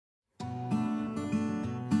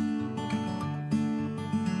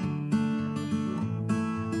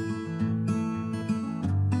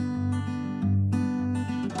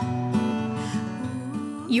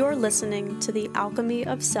You're listening to the Alchemy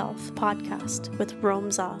of Self podcast with Rome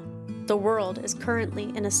Za. The world is currently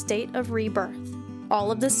in a state of rebirth.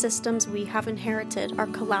 All of the systems we have inherited are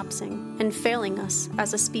collapsing and failing us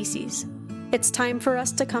as a species. It's time for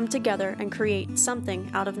us to come together and create something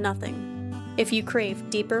out of nothing. If you crave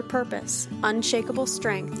deeper purpose, unshakable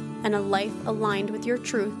strength, and a life aligned with your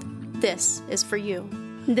truth, this is for you.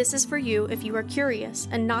 This is for you if you are curious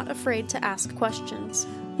and not afraid to ask questions.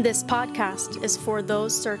 This podcast is for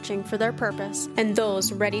those searching for their purpose and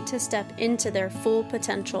those ready to step into their full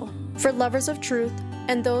potential. For lovers of truth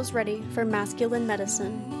and those ready for masculine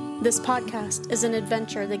medicine. This podcast is an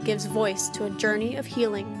adventure that gives voice to a journey of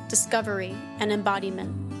healing, discovery, and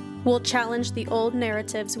embodiment. We'll challenge the old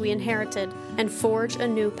narratives we inherited and forge a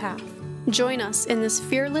new path. Join us in this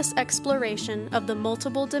fearless exploration of the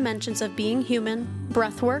multiple dimensions of being human,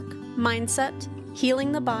 breathwork, mindset,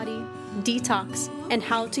 healing the body, detox, and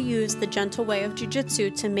how to use the gentle way of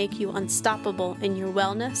jiu-jitsu to make you unstoppable in your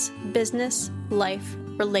wellness, business, life,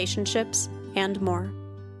 relationships, and more.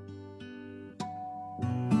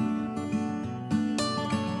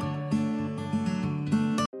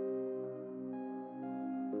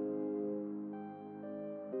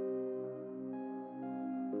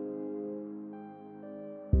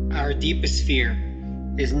 Our deepest fear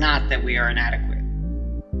is not that we are inadequate.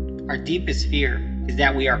 Our deepest fear is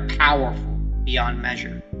that we are powerful beyond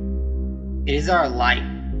measure. It is our light,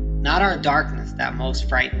 not our darkness, that most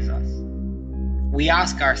frightens us. We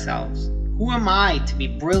ask ourselves, who am I to be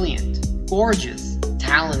brilliant, gorgeous,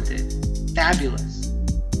 talented, fabulous?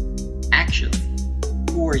 Actually,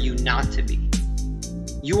 who are you not to be?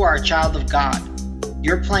 You are a child of God.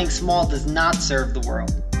 Your playing small does not serve the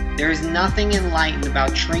world. There is nothing enlightened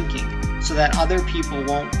about shrinking so that other people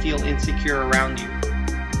won't feel insecure around you.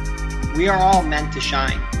 We are all meant to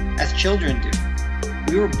shine, as children do.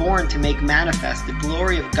 We were born to make manifest the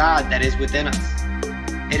glory of God that is within us.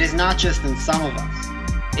 It is not just in some of us,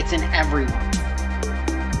 it's in everyone.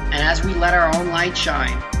 And as we let our own light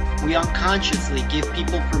shine, we unconsciously give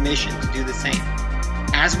people permission to do the same.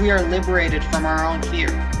 As we are liberated from our own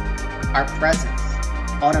fear, our presence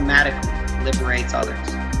automatically liberates others.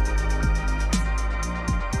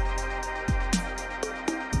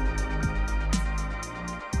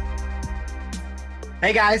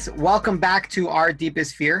 Hey guys, welcome back to Our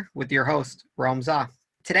Deepest Fear with your host, Rome Za.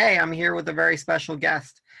 Today I'm here with a very special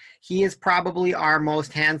guest. He is probably our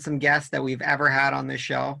most handsome guest that we've ever had on this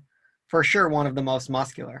show. For sure, one of the most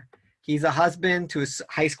muscular. He's a husband to his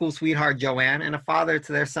high school sweetheart, Joanne, and a father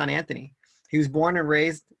to their son, Anthony. He was born and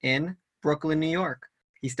raised in Brooklyn, New York.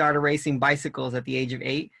 He started racing bicycles at the age of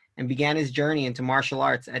 8 and began his journey into martial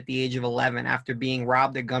arts at the age of 11 after being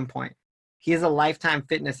robbed at gunpoint. He is a lifetime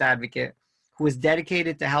fitness advocate who is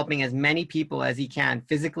dedicated to helping as many people as he can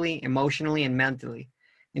physically, emotionally, and mentally.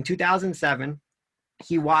 In 2007,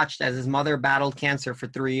 he watched as his mother battled cancer for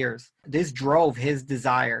 3 years. This drove his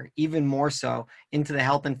desire, even more so, into the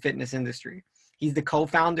health and fitness industry. He's the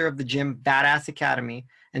co-founder of the gym Badass Academy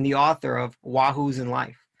and the author of Wahoos in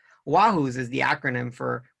Life. Wahoos is the acronym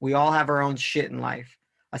for We All Have Our Own Shit in Life,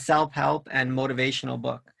 a self-help and motivational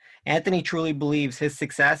book. Anthony truly believes his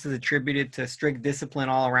success is attributed to strict discipline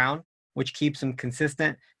all around, which keeps him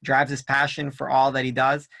consistent, drives his passion for all that he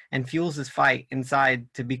does, and fuels his fight inside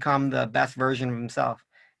to become the best version of himself.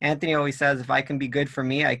 Anthony always says, if I can be good for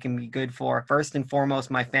me, I can be good for, first and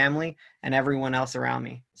foremost, my family and everyone else around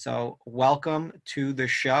me. So welcome to the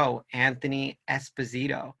show, Anthony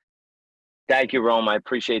Esposito. Thank you, Rome. I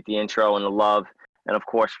appreciate the intro and the love, and of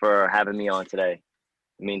course for having me on today.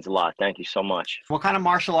 It means a lot. Thank you so much. What kind of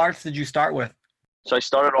martial arts did you start with? So I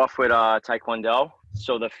started off with Taekwondo.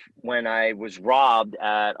 So when I was robbed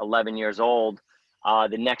at 11 years old,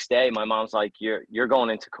 the next day my mom's like, you're going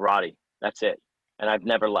into karate. That's it. And I've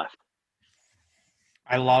never left.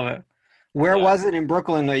 I love it. Where was it in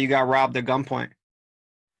Brooklyn that you got robbed at gunpoint?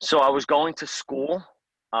 So I was going to school,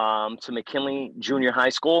 to McKinley Junior High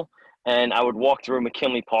School, and I would walk through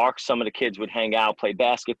McKinley Park. Some of the kids would hang out, play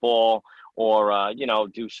basketball, or,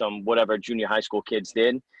 do some whatever junior high school kids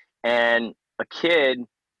did. And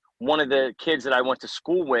one of the kids that I went to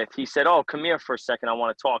school with, he said, oh, come here for a second. I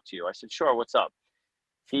want to talk to you. I said, sure. What's up?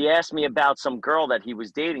 He asked me about some girl that he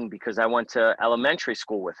was dating because I went to elementary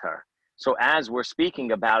school with her. So as we're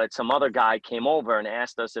speaking about it, some other guy came over and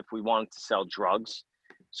asked us if we wanted to sell drugs.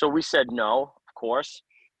 So we said no, of course.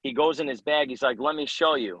 He goes in his bag. He's like, let me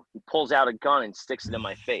show you. He pulls out a gun and sticks it in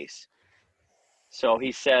my face. So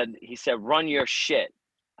he said, run your shit.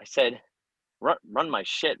 I said, run my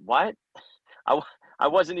shit? What? I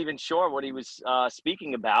wasn't even sure what he was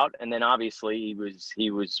speaking about. And then obviously he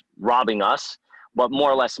was robbing us, but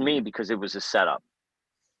more or less me because it was a setup.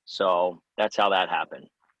 So that's how that happened.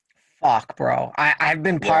 Fuck, bro. I've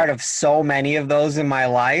been part of so many of those in my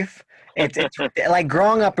life. It's like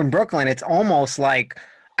growing up in Brooklyn, it's almost like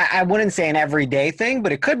I wouldn't say an everyday thing,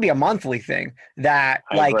 but it could be a monthly thing that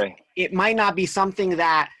I agree. It might not be something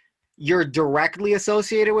that you're directly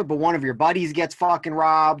associated with, but one of your buddies gets fucking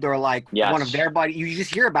robbed or like one of their buddies. You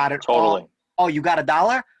just hear about it. Totally. Oh, you got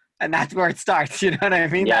 $1? And that's where it starts. You know what I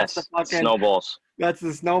mean? Yes. That's the fucking snowballs. That's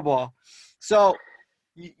the snowball. So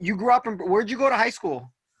you grew up in, where'd you go to high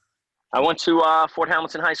school? I went to Fort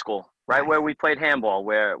Hamilton High School, right where we played handball.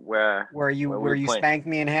 Where you spanked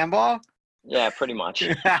me in handball? Yeah, pretty much.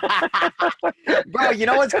 Bro, you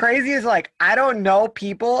know what's crazy is like I don't know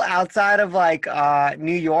people outside of like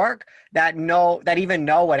New York that even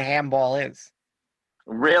know what handball is.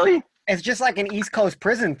 Really? It's just like an East Coast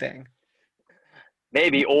prison thing.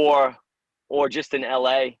 Maybe or just in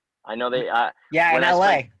LA. I know they in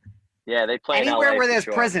LA. Yeah, they play anywhere in LA where there's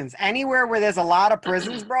sure. prisons. Anywhere where there's a lot of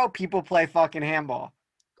prisons, bro, people play fucking handball.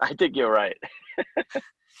 I think you're right.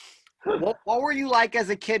 What were you like as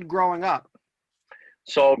a kid growing up?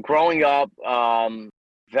 So growing up,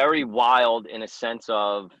 very wild in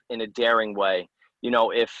a daring way. You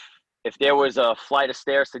know, if there was a flight of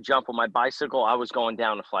stairs to jump on my bicycle, I was going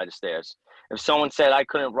down the flight of stairs. If someone said I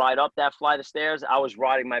couldn't ride up that flight of stairs, I was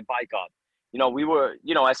riding my bike up. You know, we were,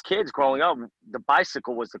 as kids growing up, the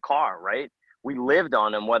bicycle was the car, right? We lived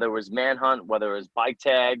on them, whether it was manhunt, whether it was bike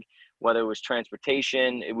tag, whether it was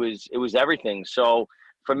transportation, it was everything. So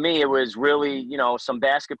for me, it was really, some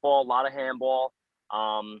basketball, a lot of handball,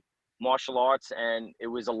 martial arts, and it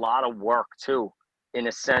was a lot of work too, in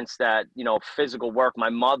a sense that, physical work. My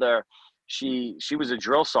mother, she was a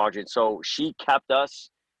drill sergeant, so she kept us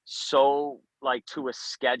so like to a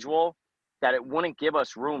schedule that it wouldn't give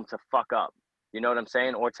us room to fuck up. You know what I'm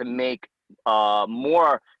saying? Or to make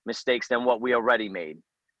more mistakes than what we already made.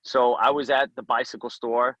 So I was at the bicycle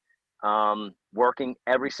store, working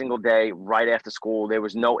every single day right after school. There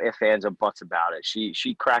was no ifs, ands, or buts about it.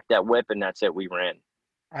 She cracked that whip and that's it. We ran.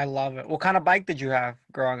 I love it. What kind of bike did you have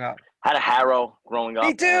growing up? Had a Harrow growing up.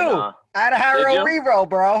 Me too. I had a Harrow Revo,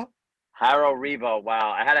 bro. Harrow Revo.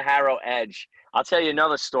 Wow. I had a Harrow Edge. I'll tell you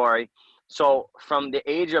another story. So from the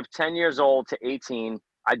age of 10 years old to 18,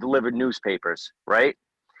 I delivered newspapers, right?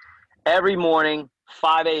 Every morning,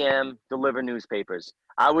 5 a.m., deliver newspapers.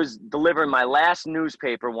 I was delivering my last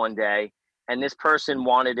newspaper one day, and this person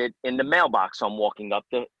wanted it in the mailbox. So I'm walking up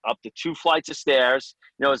the 2 flights of stairs.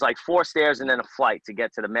 It was like 4 stairs and then a flight to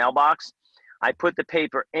get to the mailbox. I put the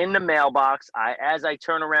paper in the mailbox. As I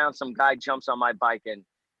turn around, some guy jumps on my bike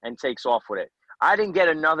and takes off with it. I didn't get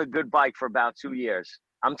another good bike for about 2 years.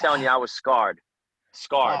 I'm telling you, I was scarred.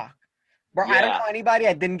 Bro, yeah. I don't know anybody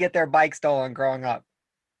that didn't get their bike stolen growing up.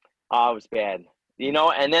 Oh, it was bad.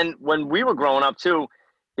 And then when we were growing up too,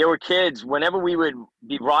 there were kids, whenever we would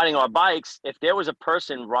be riding our bikes, if there was a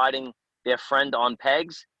person riding their friend on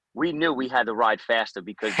pegs, we knew we had to ride faster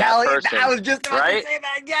because that person. I was just about to say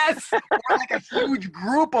that, yes. We're like a huge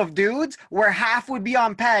group of dudes where half would be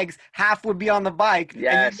on pegs, half would be on the bike.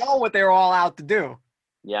 Yes. And you know what they were all out to do.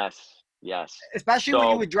 Yes. Especially when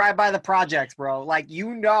you would drive by the projects, bro. Like,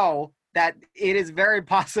 that it is very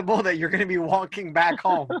possible that you're going to be walking back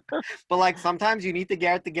home. But, like, sometimes you need to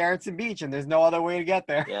get to Garrettson Beach, and there's no other way to get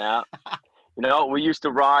there. Yeah. We used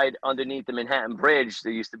to ride underneath the Manhattan Bridge.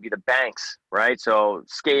 There used to be the banks, right? So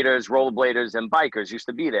skaters, rollerbladers, and bikers used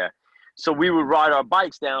to be there. So we would ride our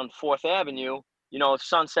bikes down 4th Avenue.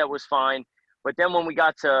 Sunset was fine. But then when we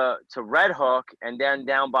got to Red Hook and then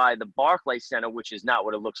down by the Barclays Center, which is not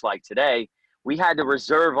what it looks like today, we had to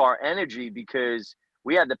reserve our energy because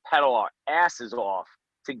we had to pedal our asses off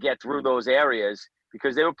to get through those areas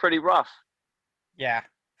because they were pretty rough. Yeah,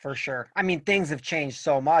 for sure. I mean, things have changed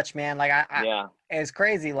so much, man. Like, it's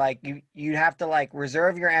crazy. Like, you have to, like,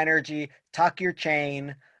 reserve your energy, tuck your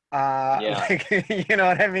chain. Like, you know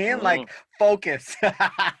what I mean? Mm-hmm. Like, focus.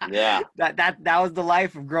 Yeah. That was the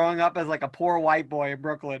life of growing up as like a poor white boy in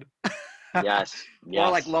Brooklyn. Yes. Or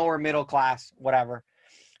like lower middle class, whatever.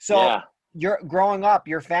 So you're growing up,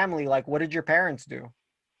 your family, like, what did your parents do?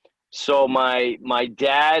 So my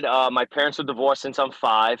dad, my parents were divorced since I'm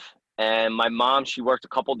 5, and my mom, she worked a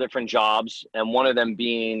couple different jobs, and one of them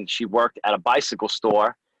being she worked at a bicycle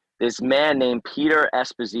store. This man named Peter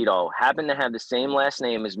Esposito happened to have the same last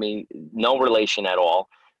name as me, no relation at all.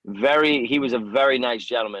 He was a very nice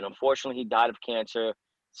gentleman. Unfortunately, he died of cancer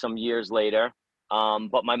some years later.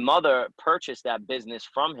 But my mother purchased that business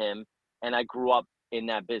from him, and I grew up in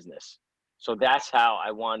that business. So that's how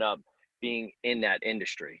I wound up being in that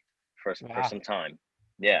industry for some time.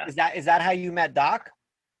 Yeah. Is that how you met Doc?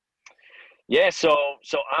 Yeah. So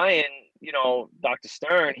Ian Dr.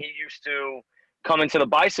 Stern, he used to come into the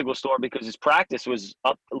bicycle store because his practice was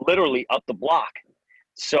literally up the block.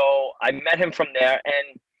 So I met him from there.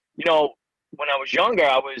 And, when I was younger,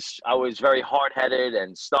 I was very hard-headed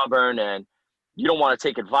and stubborn, and you don't want to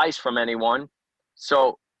take advice from anyone.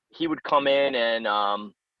 So he would come in and,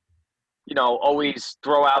 always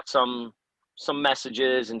throw out some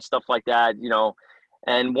messages and stuff like that,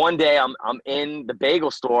 And one day I'm in the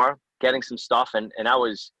bagel store getting some stuff, and I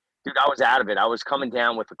was out of it. I was coming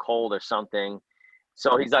down with a cold or something.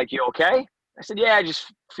 So he's like, "You okay?" I said, "Yeah, I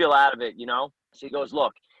just feel out of it, So he goes,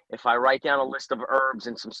 "Look, if I write down a list of herbs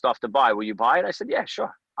and some stuff to buy, will you buy it?" I said, "Yeah,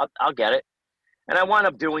 sure. I'll get it." And I wound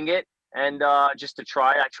up doing it, and just to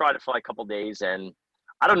try. I tried it for like a couple of days, and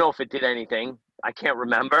I don't know if it did anything. I can't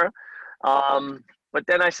remember. But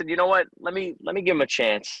then I said, "You know what? Let me give him a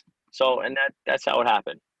chance." So, and that's how it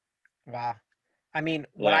happened. Wow. I mean,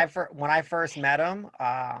 Yeah. when I first met him,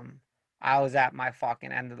 I was at my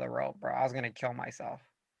fucking end of the rope, bro. I was gonna kill myself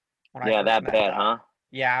when I Yeah, first that met bad, Doc. huh?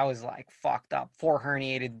 Yeah, I was like fucked up. 4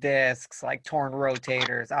 herniated discs, like torn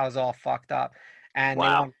rotators. I was all fucked up. And they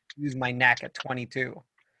Wow. wanted to use my neck at 22.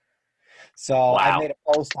 So I Wow. made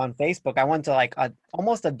a post on Facebook. I went to like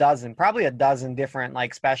almost a dozen, probably a dozen different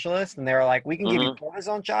like specialists, and they were like, "We can give you Mm-hmm.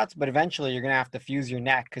 cortisone shots, but eventually you're gonna have to fuse your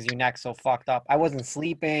neck because your neck's so fucked up." I wasn't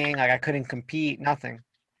sleeping, like I couldn't compete, nothing.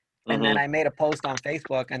 And then Mm-hmm. I made a post on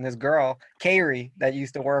Facebook, and this girl, Kari, that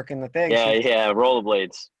used to work in the thing, Yeah, yeah,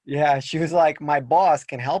 rollerblades. yeah, she was like, "My boss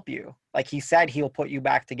can help you. Like he said he'll put you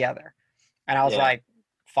back together." And I was Yeah, like,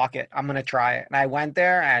 "Fuck it, I'm gonna try it." And I went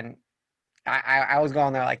there, and I was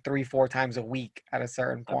going there like 3-4 times a week at a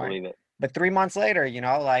certain I point. believe it. But 3 months later,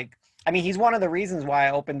 like, I mean, he's one of the reasons why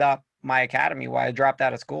I opened up my academy, why I dropped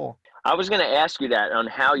out of school. I was going to ask you that on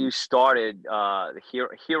how you started the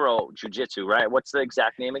Hero Jiu-Jitsu, right? What's the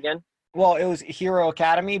exact name again? Well, it was Hero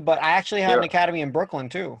Academy, but I actually had an Hero. academy in Brooklyn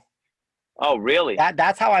too. Oh, really?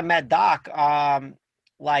 That's how I met Doc.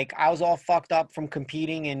 Like I was all fucked up from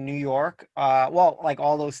competing in New York. Well, like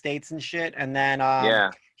all those states and shit. And then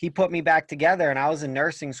Yeah. he put me back together, and I was in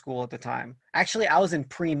nursing school at the time. Actually, I was in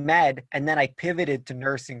pre-med, and then I pivoted to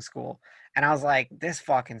nursing school. And I was like, this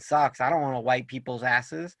fucking sucks. I don't want to wipe people's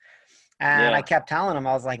asses. And I Yeah. kept telling him,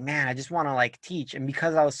 I was like, man, I just want to like teach. And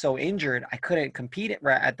because I was so injured, I couldn't compete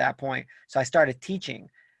at that point. So I started teaching,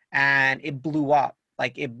 and it blew up.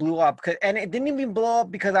 Like it blew up. And it didn't even blow up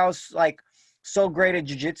because I was like so great at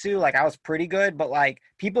jiu-jitsu. Like I was pretty good, but like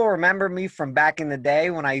people remember me from back in the day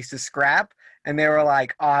when I used to scrap, and they were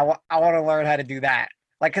like, oh, I want to learn how to do that.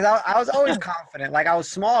 Like, cause I was always confident. Like I was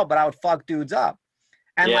small, but I would fuck dudes up.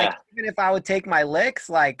 And like, Yeah. even if I would take my licks,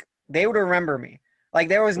 like they would remember me. Like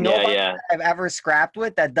there was Yeah. nobody Yeah. that I've ever scrapped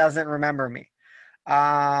with that doesn't remember me.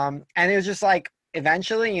 And it was just like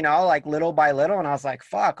eventually, like little by little, and I was like,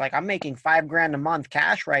 fuck, like I'm making $5,000 a month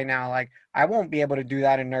cash right now. Like I won't be able to do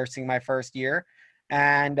that in nursing my first year.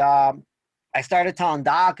 And I started telling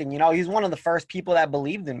Doc, and he's one of the first people that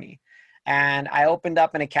believed in me. And I opened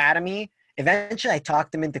up an academy. Eventually I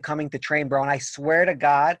talked him into coming to train, bro. And I swear to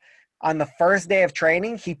God, on the first day of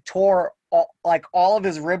training, he tore all of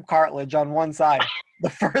his rib cartilage on one side. The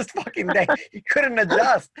first fucking day, he couldn't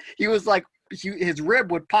adjust. He was like, his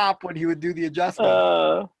rib would pop when he would do the adjustment.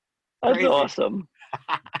 That's Crazy. awesome.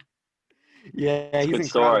 Yeah, It's a he's good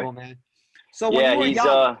incredible, story. man. So when Yeah, you were he's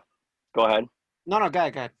young, go ahead. no, go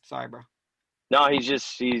ahead. Sorry, bro. No,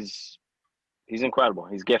 he's incredible.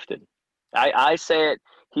 He's gifted. I say it,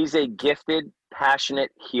 he's a gifted,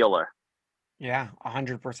 passionate healer. Yeah,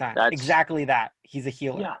 100%. That's Exactly that. He's a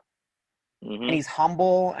healer. yeah. And Mm-hmm. he's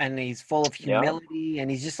humble, and he's full of Yeah. humility, and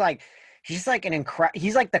he's like he's like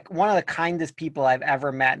one of the kindest people I've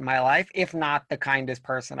ever met in my life, if not the kindest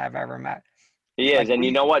person I've ever met. He Like is. And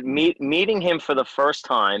you know what? Meeting him for the first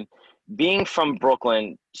time, being from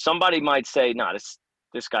Brooklyn, somebody might say, no,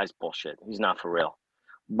 this guy's bullshit. He's not for real.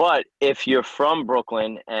 But if you're from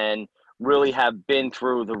Brooklyn and really have been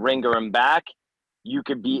through the ringer and back, you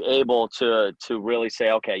could be able to really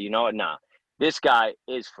say, okay, you know what? Nah, this guy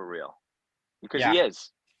is for real. Because Yeah. he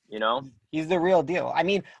is, He's the real deal. I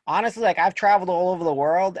mean, honestly, like I've traveled all over the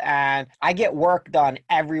world, and I get work done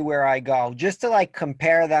everywhere I go just to like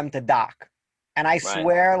compare them to Doc. And I Right.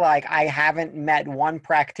 swear, like I haven't met one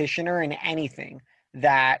practitioner in anything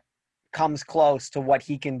that comes close to what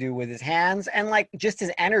he can do with his hands and like just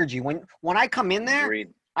his energy. When I come in there, Agreed.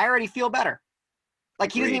 I already feel better.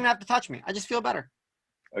 Like he doesn't Agreed. even have to touch me. I just feel better.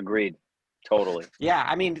 Agreed. Totally. Yeah,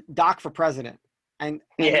 I mean, Doc for president. And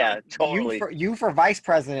Yeah, like, totally. you for vice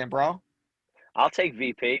president, bro. I'll take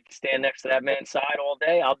VP. Stand next to that man's side all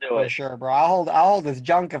day. I'll do For it. sure, bro. I'll hold his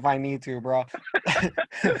junk if I need to, bro.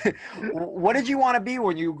 What did you want to be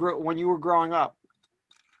when you were growing up?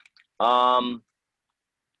 Um,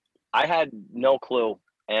 I had no clue,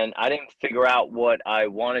 and I didn't figure out what I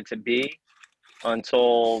wanted to be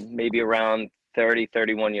until maybe around 30,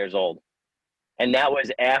 31 years old. And that was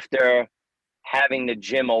after having the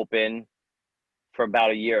gym open for about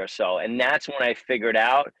a year or so. And that's when I figured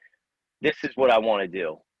out this is what I want to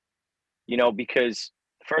do. Because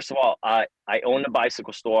first of all, I owned a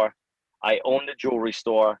bicycle store, I owned a jewelry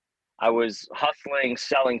store. I was hustling,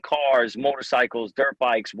 selling cars, motorcycles, dirt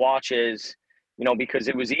bikes, watches, because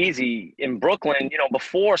it was easy in Brooklyn,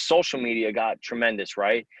 before social media got tremendous,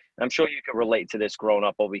 right? And I'm sure you could relate to this growing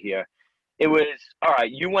up over here. It was all right,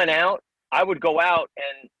 you went out, I would go out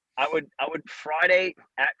and I would Friday,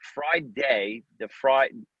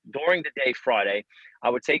 during the day Friday, I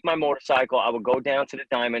would take my motorcycle. I would go down to the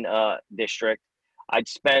Diamond District. I'd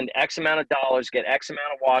spend X amount of dollars, get X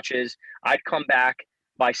amount of watches. I'd come back.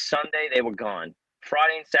 By Sunday, they were gone.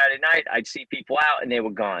 Friday and Saturday night, I'd see people out and they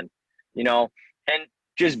were gone. And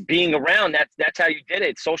just being around, that's how you did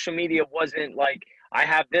it. Social media wasn't like, I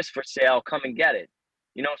have this for sale, come and get it.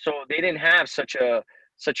 So they didn't have such a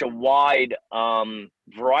wide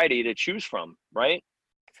variety to choose from, right?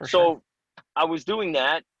 For So sure. I was doing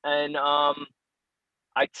that, and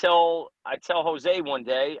I tell Jose one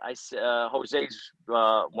day. Jose's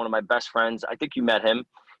one of my best friends. I think you met him.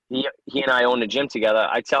 He and I own a gym together.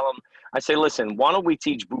 I tell him, I say, listen, why don't we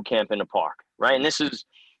teach boot camp in the park, right? And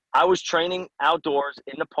I was training outdoors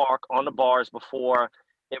in the park on the bars before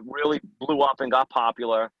it really blew up and got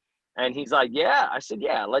popular. And he's like, yeah. I said,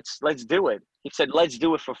 yeah, let's do it. He said, let's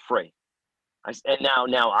do it for free. And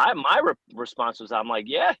my response was, I'm like,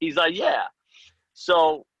 yeah. He's like, yeah.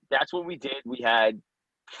 So that's what we did. We had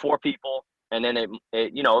 4 people, and then it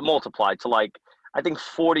multiplied to like, I think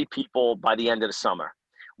 40 people by the end of the summer.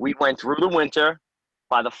 We went through the winter.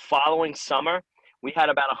 By the following summer, we had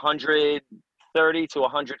about 130 to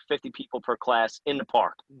 150 people per class in the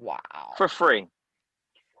park Wow. for free.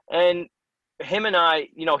 And him and I,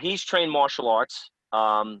 he's trained martial arts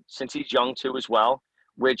since he's young too as well,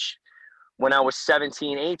 which when I was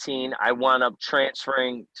 17, 18, I wound up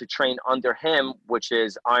transferring to train under him, which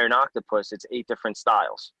is Iron Octopus. It's 8 different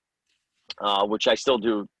styles, which I still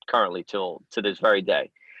do currently to this very day.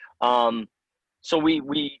 So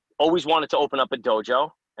we always wanted to open up a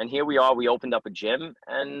dojo, and here we are. We opened up a gym,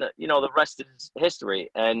 and the rest is history.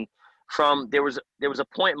 And there was a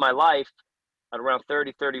point in my life at around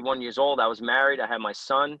 30, 31 years old. I was married. I had my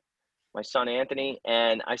son Anthony,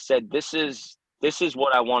 and I said, this is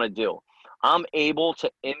what I want to do. I'm able to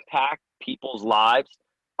impact people's lives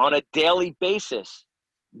on a daily basis.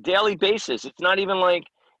 It's not even like,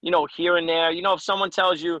 here and there. If someone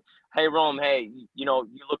tells you, hey, Rome, hey, you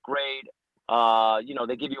look great.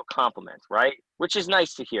 They give you a compliment, right? Which is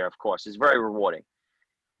nice to hear, of course. It's very rewarding.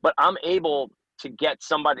 But I'm able to get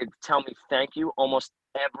somebody to tell me thank you almost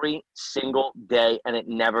every single day, and it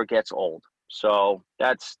never gets old. So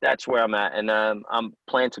that's where I'm at. And I'm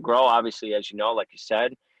planning to grow, obviously, as you know, like you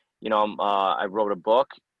said. I wrote a book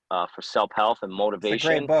for self-health and motivation. It's a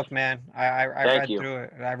great book, man. I Thank read you. through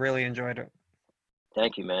it. I really enjoyed it.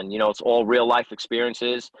 Thank you, man. It's all real life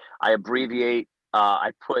experiences. I abbreviate,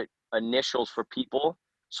 I put initials for people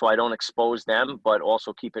so I don't expose them, but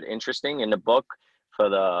also keep it interesting in the book for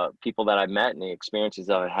the people that I've met and the experiences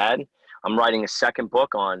that I've had. I'm writing a second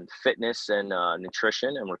book on fitness and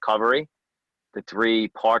nutrition and recovery, the 3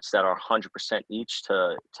 parts that are 100% each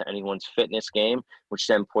to anyone's fitness game, which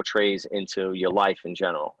then portrays into your life in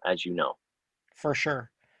general, as you know. For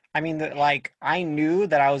sure. I mean, I knew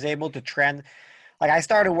that I was able to I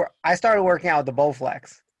started working out with the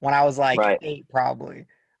Bowflex when I was like Right. 8, probably.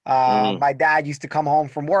 Mm-hmm. My dad used to come home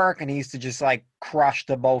from work and he used to just like crush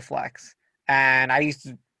the Bowflex, and I used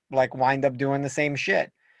to like wind up doing the same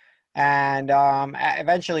shit. And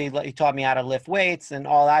eventually he taught me how to lift weights and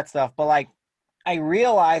all that stuff. But like, I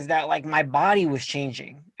realized that like my body was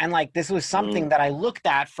changing, and like this was something that I looked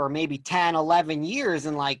at for maybe 10, 11 years,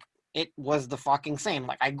 and like it was the fucking same.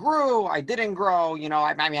 Like I grew, I didn't grow, I mean,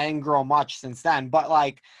 I didn't grow much since then, but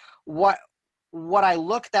like what I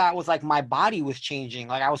looked at was like my body was changing.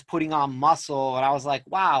 Like I was putting on muscle, and I was like,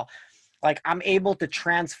 wow, like I'm able to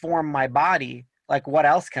transform my body. Like what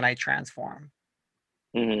else can I transform?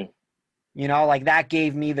 Mm-hmm. Like that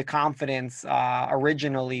gave me the confidence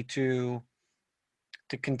originally to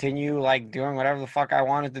continue like doing whatever the fuck I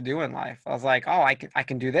wanted to do in life. I was like, oh, I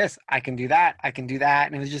can do this, I can do that, I can do that,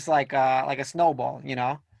 and it was just like a snowball.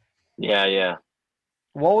 Yeah.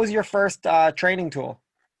 What was your first training tool?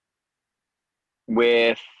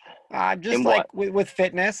 With Just in like what? with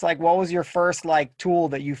fitness, like what was your first like tool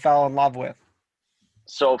that you fell in love with?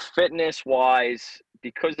 So fitness wise,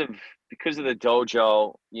 because of the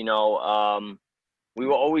dojo, we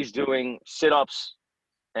were always doing sit ups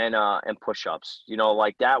and push ups.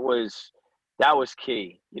 Like that was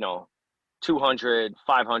key. 200,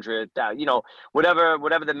 500, that,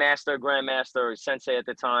 whatever the master, grandmaster, or sensei at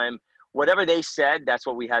the time, whatever they said, that's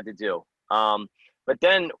what we had to do. But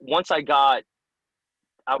then once I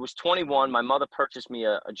was 21, my mother purchased me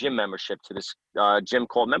a gym membership to this gym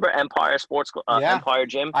called, remember Empire Sports, Yeah, Empire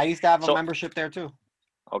Gym? I used to have a So, membership there too.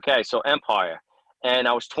 okay, so Empire. And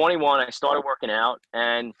I was 21, I started working out.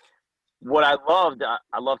 And what I loved,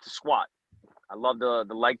 I loved to squat. I love the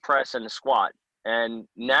leg press and the squat. And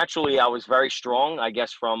naturally, I was very strong, I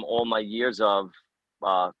guess, from all my years of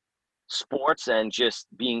uh, sports and just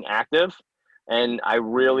being active. And I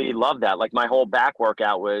really loved that. Like my whole back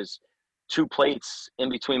workout was two plates in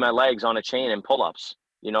between my legs on a chain and pull ups,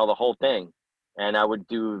 the whole thing. And I would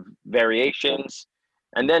do variations.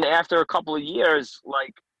 And then after a couple of years,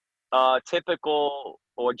 like typical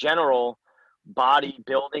or general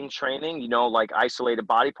bodybuilding training, like isolated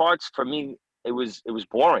body parts, for me, it was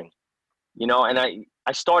boring, and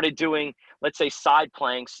I started doing, let's say, side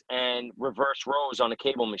planks and reverse rows on a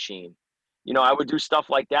cable machine. I would do stuff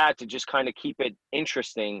like that to just kind of keep it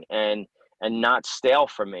interesting and not stale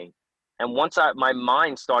for me. And once my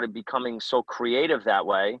mind started becoming so creative that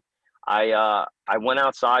way, I went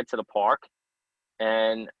outside to the park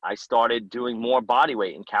and I started doing more body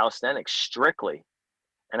weight and calisthenics strictly.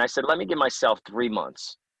 And I said, let me give myself 3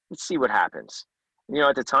 months. Let's see what happens.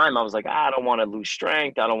 At the time, I was like, I don't want to lose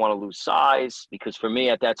strength. I don't want to lose size, because for me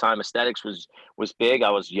at that time, aesthetics was big. I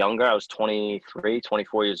was younger. I was 23,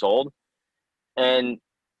 24 years old. And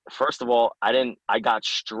first of all, I got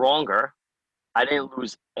stronger. I didn't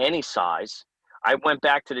lose any size. I went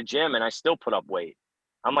back to the gym and I still put up weight.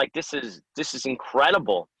 I'm like, this is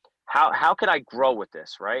incredible. How could I grow with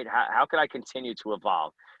this, right? How could I continue to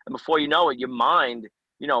evolve? And before you know it, your mind,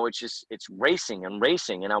 it's racing and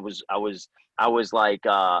racing. And I was like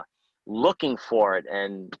looking for it,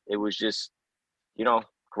 and it was just,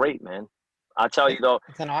 great, man. I'll tell you though,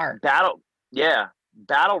 It's an art. battle, yeah,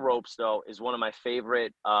 battle ropes though is one of my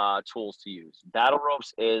favorite tools to use. Battle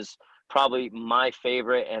ropes is probably my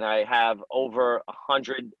favorite, and I have over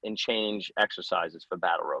 100 and change exercises for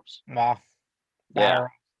battle ropes. Wow. Yeah, Battle.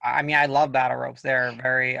 I mean, I love battle ropes. They're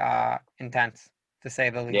very intense, to say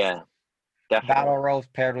the least. yeah, Battle definitely. ropes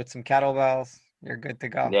paired with some kettlebells, you're good to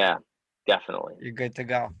go. Yeah, definitely. You're good to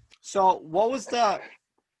go. So, what was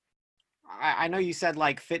I know you said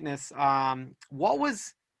like fitness. What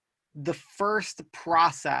was the first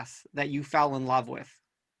process that you fell in love with?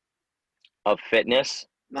 Of fitness.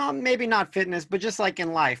 No, maybe not fitness, but just like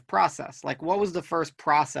in life, process. Like, what was the first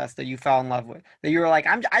process that you fell in love with? That you were like,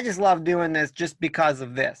 I just love doing this just because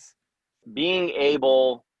of this. Being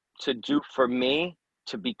able to do for me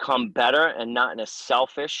to become better, and not in a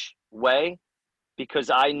selfish way, because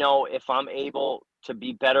I know if I'm able to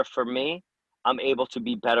be better for me, I'm able to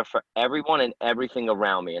be better for everyone and everything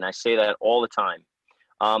around me. And I say that all the time.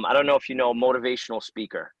 I don't know if you know motivational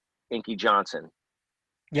speaker, Inky Johnson.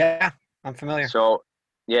 Yeah, I'm familiar. So,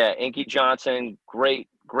 yeah, Inky Johnson, great,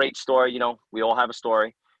 great story. We all have a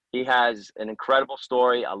story. He has an incredible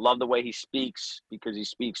story. I love the way he speaks, because he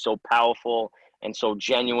speaks so powerful and so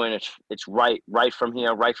genuine. It's right from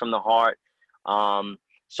here, right from the heart.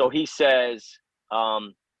 So he says,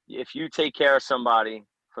 if you take care of somebody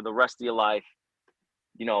for the rest of your life,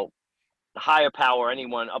 the higher power,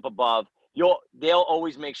 anyone up above, they'll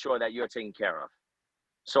always make sure that you're taken care of.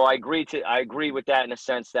 So I agree with that, in a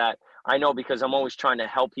sense that I know, because I'm always trying to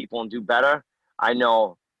help people and do better. I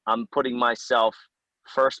know I'm putting myself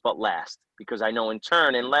first but last, because I know in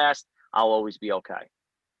turn and last I'll always be okay.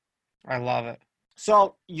 I love it.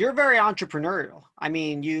 So you're very entrepreneurial. I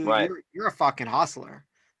mean, Right. you're a fucking hustler.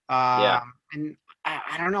 Yeah. And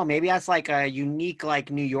I don't know, maybe that's like a unique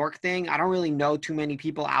like New York thing. I don't really know too many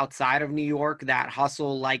people outside of New York that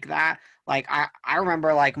hustle like that. Like I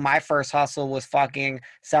remember like my first hustle was fucking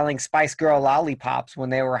selling Spice Girl lollipops when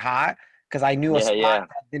they were hot, because I knew a Yeah. spot Yeah.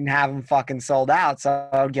 that didn't have them fucking sold out. So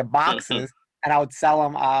I would get boxes and I would sell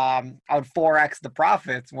them. I would 4x the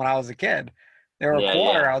profits when I was a kid. They were a Yeah.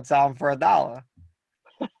 quarter. Yeah. I would sell them for $1.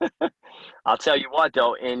 I'll tell you what,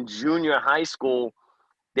 though, in junior high school,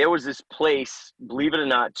 there was this place, believe it or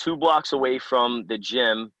not, 2 blocks away from the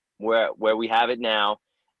gym where we have it now,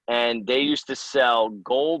 and they used to sell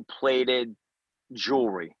gold-plated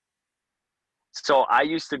jewelry. So I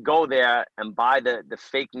used to go there and buy the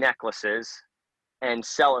fake necklaces and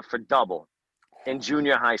sell it for double in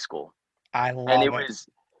junior high school. I And love it.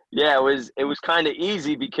 it was kind of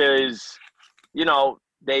easy because, you know,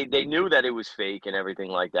 they knew that it was fake and everything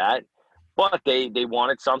like that, but they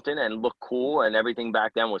wanted something and looked cool, and everything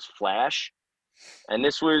back then was flash. And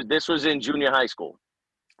this was in junior high school.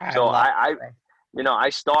 I So love I it, bro. I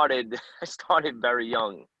started I started very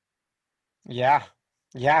young. Yeah.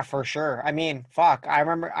 Yeah, for sure. I mean, fuck. I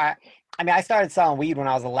mean, I started selling weed when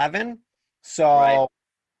I was 11. Right. So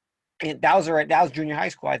that was junior high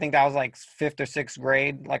school. I think that was like fifth or sixth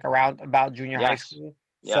grade, like around about junior high Yes. school.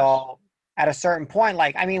 Yes. So at a certain point,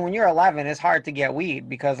 like I mean, when you're 11, it's hard to get weed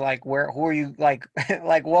because like who are you like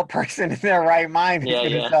like what person in their right mind is Yeah,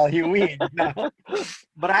 gonna yeah. sell you weed, you know?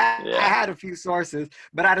 But I Yeah. had a few sources.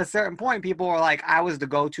 But at a certain point, people were like, I was the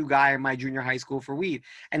go-to guy in my junior high school for weed.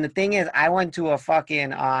 And the thing is, I went to a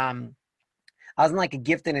fucking I was in like a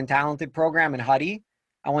gifted and talented program in Huddy.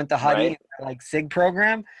 I went to Right. Huddy, like SIG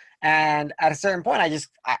program, and at a certain point, I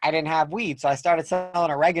didn't have weed, so I started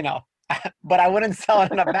selling oregano. But I wouldn't sell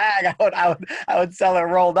it in a bag. I would sell it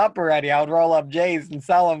rolled up already. I would roll up J's and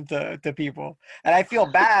sell them to people. And I feel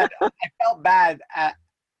bad. I felt bad.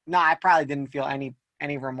 No, I probably didn't feel any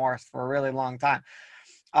remorse for a really long time,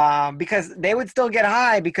 because they would still get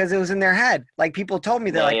high because it was in their head. Like people told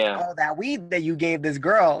me, they're Yeah, like, yeah. "Oh, that weed that you gave this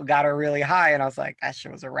girl got her really high," and I was like, "That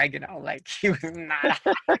shit was oregano. Like she was not."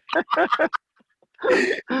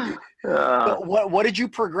 Uh, So what did you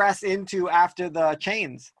progress into after the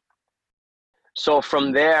chains? so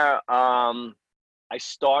from there, I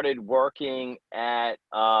started working at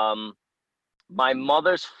my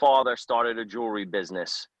mother's father started a jewelry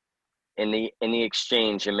business in the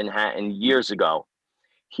exchange in Manhattan years ago.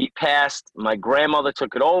 He passed. My grandmother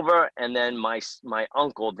took it over, and then my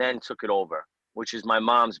uncle then took it over, which is my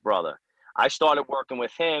mom's brother. I started working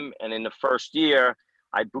with him, and in the first year,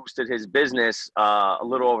 I boosted his business a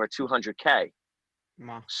little over 200K.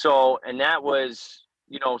 Ma. So, and that was,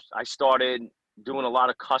 I started doing a lot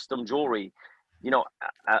of custom jewelry.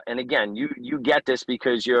 And again, you get this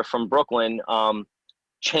because you're from Brooklyn.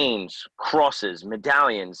 Chains, crosses,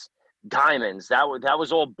 medallions, diamonds. That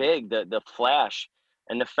was all big. The flash,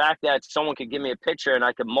 and the fact that someone could give me a picture and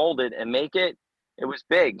I could mold it and make it, it was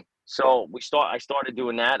big. So I started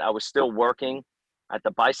doing that. I was still working at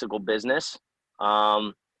the bicycle business,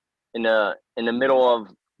 um, in the middle of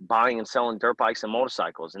buying and selling dirt bikes and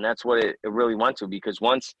motorcycles, and that's what it really went to. Because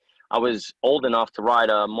once I was old enough to ride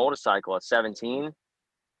a motorcycle at 17,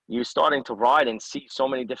 you're starting to ride and see so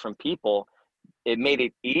many different people. It made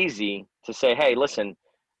it easy to say, hey, listen,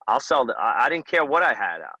 I'll sell. I didn't care what I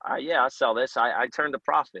had. Yeah, I'll sell this. I turned a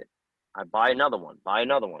profit. I buy another one,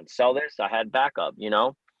 sell this. I had backup.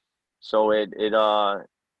 So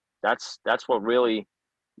that's what really,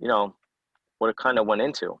 you know, what it kind of went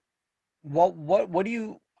into. What do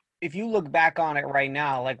you, if you look back on it right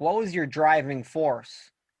now, like what was your driving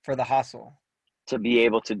force for the hustle? To be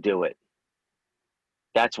able to do it.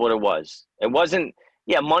 That's what it was. It wasn't,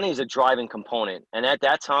 yeah, money is a driving component. And at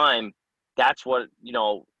that time, that's what,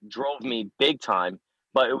 drove me big time.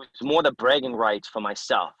 But it was more the bragging rights for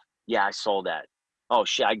myself. Yeah, I sold that. Oh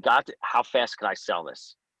shit, I got it. How fast could I sell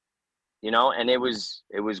this? And it was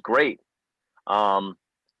great. Um,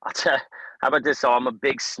 I'll tell how about this? So I'm a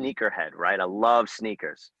big sneakerhead, right? I love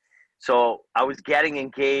sneakers. So I was getting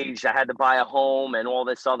engaged. I had to buy a home and all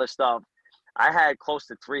this other stuff. I had close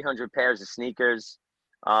to 300 pairs of sneakers.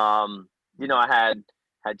 Um, I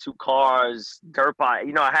had two cars, dirt bike.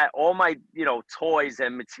 I had all my toys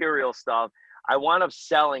and material stuff. I wound up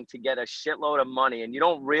selling to get a shitload of money, and you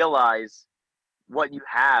don't realize what you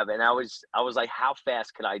have. And I was like, how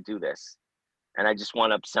fast could I do this? And I just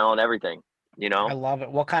wound up selling everything. You I know, love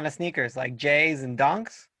it. What kind of sneakers? Like J's and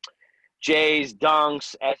Dunks? J's,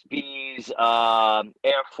 Dunks, SBs,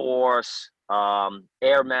 Air Force,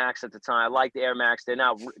 Air Max at the time. I liked the Air Max.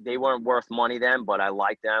 They weren't worth money then, but I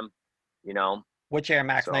liked them. You know, Which Air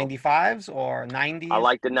Max, so 95s or I 90s?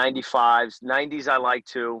 like the 95s, 90s. I like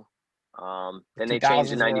too. The Then they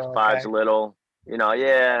changed the 2000s were 95s okay. a little.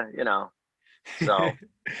 Yeah. So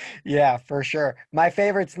Yeah, for sure. My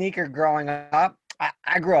favorite sneaker growing up,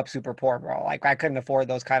 I grew up super poor, bro. Like I couldn't afford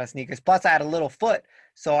those kind of sneakers. Plus I had a little foot,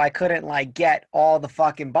 so I couldn't like get all the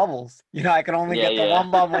fucking bubbles. I could only yeah, get the yeah.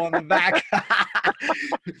 one bubble in the back.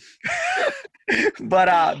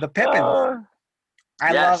 But the Pippins, uh,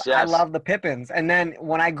 I love yes, I yes, love the Pippins. And then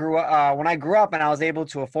when I grew up and I was able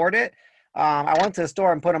to afford it, I went to the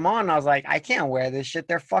store and put them on and I was like, I can't wear this shit.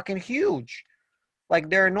 They're fucking huge. Like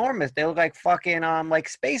they're enormous. They look like fucking like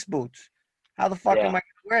space boots. How the fuck am yeah. I gonna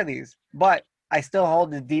wear these? But I still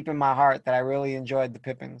hold it deep in my heart that I really enjoyed the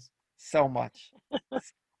Pippins so much.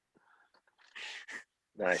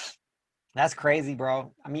 Nice. That's crazy,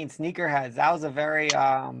 bro. I mean, sneakerheads, that was a very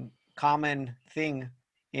common thing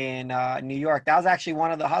in New York. That was actually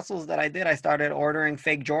one of the hustles that I did. I started ordering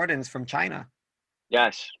fake Jordans from China.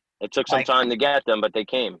 Yes, it took some Like, time to get them, but they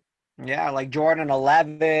came. yeah, like Jordan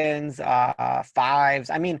 11s, 5s.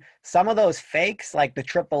 I mean, some of those fakes, like the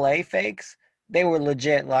AAA fakes, they were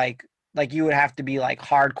legit like you would have to be like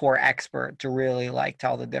hardcore expert to really like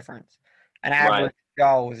tell the difference. An Right. average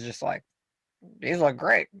Joe was just like, these look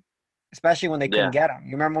great, especially when they couldn't Yeah. get them.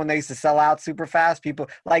 You remember when they used to sell out super fast? People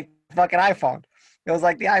like fucking iPhone. It was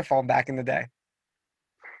like the iPhone back in the day.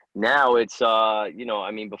 Now it's I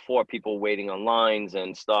mean, before people waiting on lines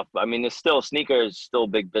and stuff. I mean, there's still sneakers, still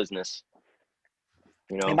big business.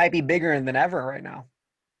 You It know, might be bigger than ever right now.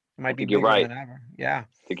 It I might be think you're bigger right. than ever. Yeah.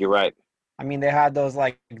 I think you're right. I mean, they had those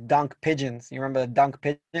like dunk pigeons. You remember the dunk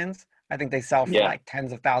pigeons? I think they sell for Yeah, like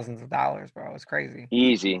tens of thousands of dollars, bro. It's crazy.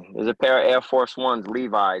 easy. There's a pair of Air Force Ones,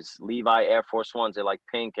 Levi Air Force Ones. They're like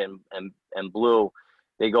pink and blue.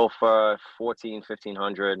 They go for 14,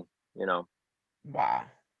 1500. You know, Wow.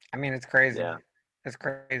 I mean, it's crazy. yeah. It's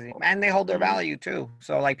crazy. And they hold their Hmm. value too.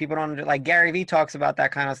 So like people don't like Gary Vee talks about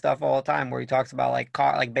that kind of stuff all the time where he talks about like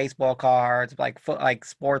like baseball cards, like like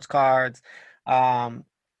sports cards, um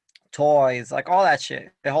toys, like all that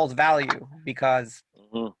shit. It holds value because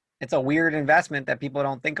Hmm. it's a weird investment that people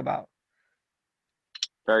don't think about.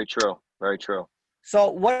 Very true. Very true.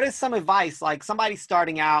 So, what is some advice? Like somebody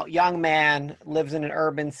starting out, young man, lives in an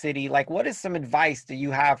urban city. Like, what is some advice that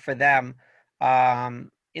you have for them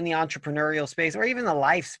in the entrepreneurial space or even the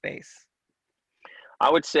life space? I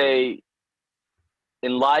would say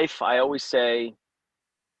in life, I always say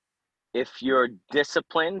if you're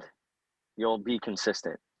disciplined, you'll be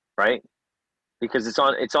consistent, right? Because it's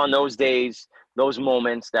on those days, those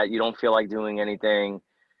moments that you don't feel like doing anything,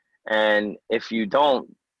 and if you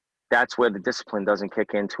don't, that's where the discipline doesn't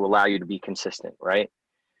kick in to allow you to be consistent, right?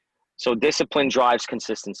 So discipline drives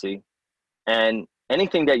consistency, and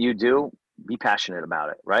anything that you do, be passionate about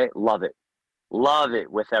it, right? Love it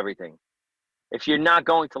with everything. If you're not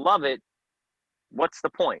going to love it, what's the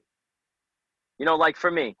point? Like for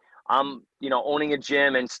me, I'm, owning a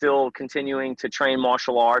gym and still continuing to train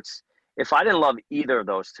martial arts. If I didn't love either of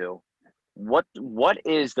those two, what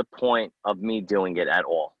is the point of me doing it at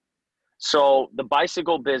all? So the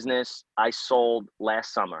bicycle business I sold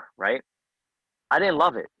last summer, right? I didn't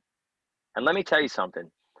love it. And let me tell you something.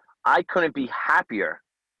 I couldn't be happier,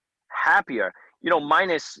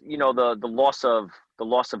 minus, the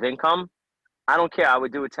loss of income. I don't care. I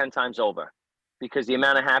would do it 10 times over because the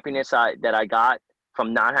amount of happiness that I got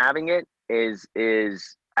from not having it is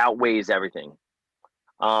outweighs everything.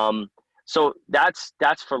 Um, so that's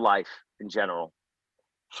for life in general.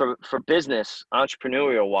 For business,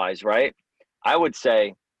 entrepreneurial wise, right? I would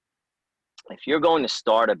say if you're going to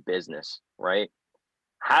start a business, right,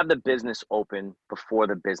 have the business open before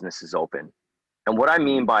the business is open. And what I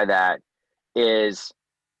mean by that is,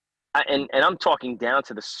 and I'm talking down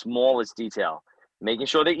to the smallest detail, making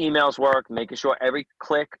sure the emails work, making sure every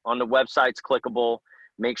click on the website's clickable,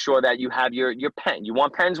 make sure that you have your pen. You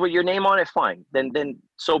want pens with your name on it? Fine. Then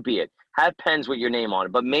so be it. Have pens with your name on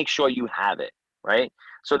it, but make sure you have it, right?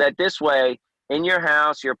 So that this way, in your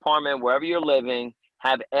house, your apartment, wherever you're living,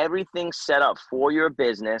 have everything set up for your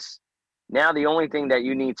business. Now the only thing that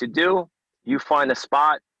you need to do, you find a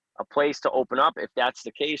spot, a place to open up if that's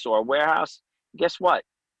the case, or a warehouse. Guess what?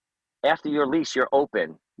 After your lease, you're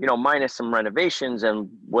open, minus some renovations and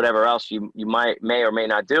whatever else you may or may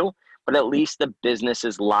not do, but at least the business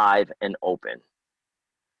is live and open.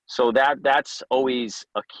 So that's always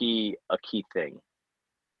a key thing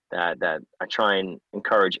that I try and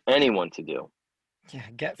encourage anyone to do. Yeah,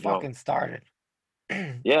 get You know, fucking started.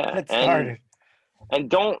 Get yeah, it and started. and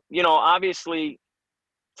don't, obviously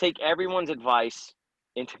take everyone's advice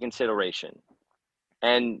into consideration.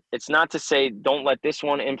 And it's not to say don't let this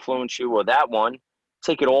one influence you or that one.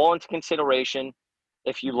 Take it all into consideration.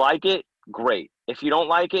 If you like it, great. If you don't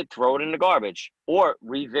like it, throw it in the garbage or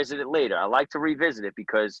revisit it later. I like to revisit it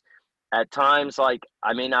because at times, like,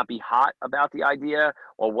 I may not be hot about the idea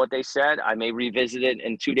or what they said. I may revisit it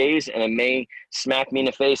in 2 days and it may smack me in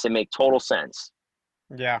the face and make total sense.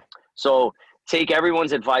 Yeah. So take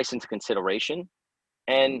everyone's advice into consideration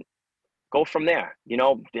and go from there.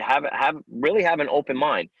 Have an open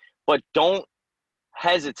mind, but don't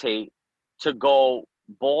hesitate to go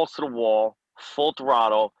balls to the wall, full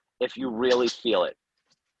throttle if you really feel it.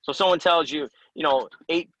 So someone tells you,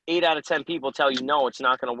 eight out of 10 people tell you no, it's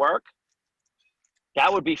not going to work.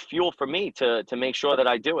 That would be fuel for me to make sure that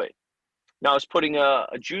I do it. Now I was putting a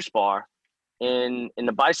juice bar in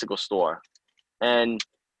the bicycle store, and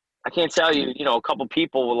I can't tell you, a couple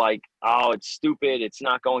people were like, "Oh, it's stupid. It's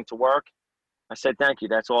not going to work." I said, "Thank you.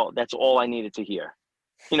 That's all I needed to hear."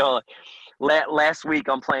 You know, last week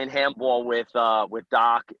I'm playing handball with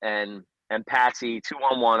Doc and Patsy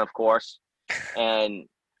 2-on-1, of course. And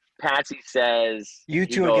Patsy says, You he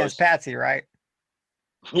two goes, against Patsy, right?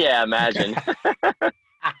 "Yeah, imagine."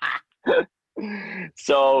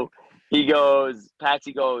 So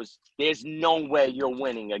Patsy goes, "There's no way you're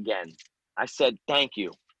winning again." I said, "Thank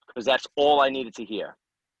you," because that's all I needed to hear.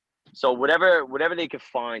 So whatever they could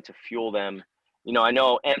find to fuel them. I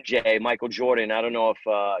know MJ, Michael Jordan. I don't know if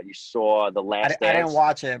you saw The Last I didn't Dance.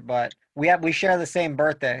 watch it, but we share the same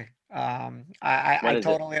birthday. When I is it?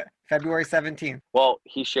 totally February 17th. Well,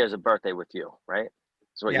 he shares a birthday with you, right?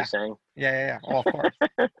 Is what Yeah. you're saying? Yeah. Oh, of course.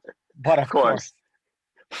 But of Of course. course.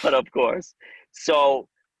 But of course. So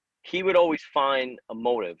he would always find a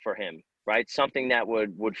motive for him, right? Something that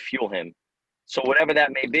would fuel him. So whatever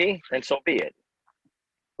that may be, then so be it.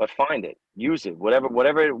 But find it, use it,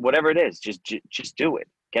 whatever it is, just do it,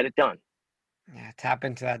 get it done. Yeah, tap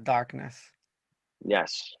into that darkness.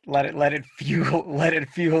 Yes. Let it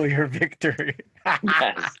fuel your victory.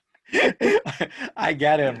 Yes. I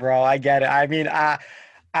get it, bro. I get it. I mean, I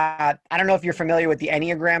don't know if you're familiar with the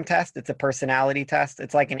Enneagram test. It's a personality test.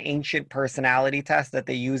 It's like an ancient personality test that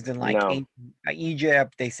they used in like No. ancient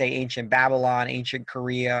Egypt. They say ancient Babylon, ancient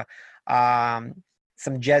Korea.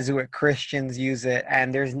 Some Jesuit Christians use it.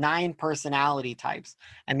 And there's 9 personality types.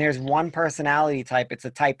 And there's one personality type. It's a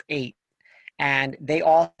type 8. And they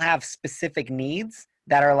all have specific needs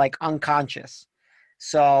that are like unconscious.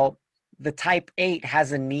 So the type 8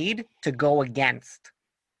 has a need to go against.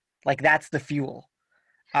 Like that's the fuel.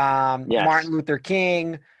 Yes. Martin Luther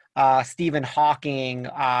King, Stephen Hawking,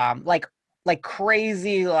 like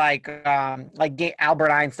crazy,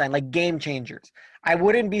 Albert Einstein, like game changers. I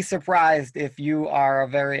wouldn't be surprised if you are a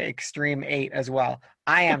very extreme 8 as well.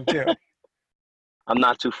 I am too. I'm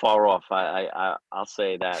not too far off. I'll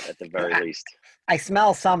say that at the very least. I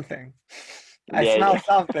smell something. I Yeah, smell yeah.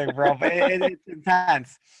 something, bro. But it's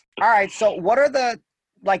intense. All right. So, what are the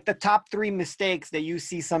top 3 mistakes that you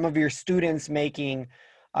see some of your students making,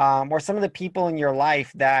 or some of the people in your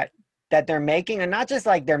life that they're making, and not just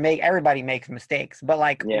like everybody makes mistakes, but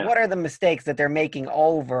like Yeah. what are the mistakes that they're making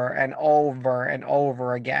over and over and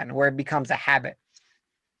over again, where it becomes a habit?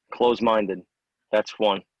 Closed-minded. That's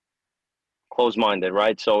one. Closed-minded,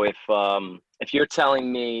 right? So if you're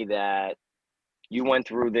telling me that you went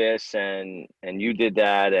through this and you did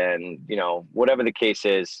that, and whatever the case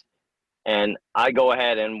is, and I go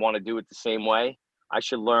ahead and want to do it the same way, I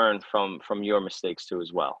should learn from your mistakes too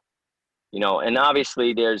as well. And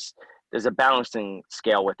obviously there's a balancing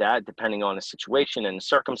scale with that, depending on the situation and the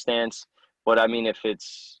circumstance. But I mean, if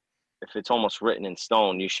it's almost written in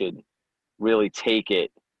stone, you should really take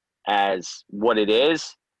it as what it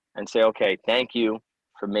is and say, okay, thank you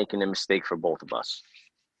for making a mistake for both of us.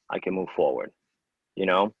 I can move forward.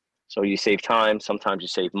 So you save time. Sometimes you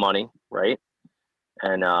save money, right?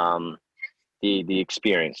 And the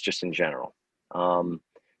experience just in general.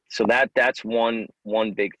 So that's one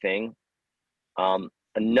big thing.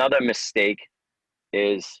 Another mistake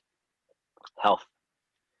is health.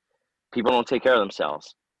 People don't take care of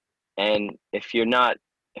themselves, and if you're not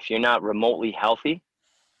remotely healthy,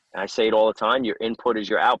 and I say it all the time, your input is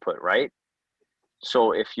your output, right?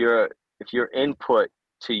 So if your input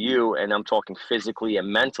to you, and I'm talking physically and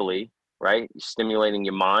mentally, right, you're stimulating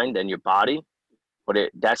your mind and your body, but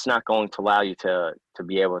that's not going to allow you to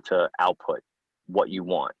be able to output what you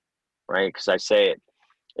want, right? Because I say it,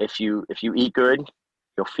 if you eat good,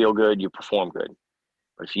 you'll feel good, you perform good.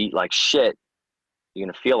 But if you eat like shit, you're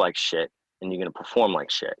gonna feel like shit, and you're gonna perform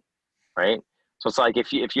like shit, right? So it's like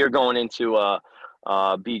if you're going into a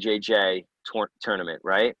BJJ tournament,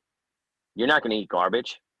 right? You're not gonna eat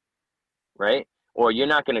garbage, right? Or you're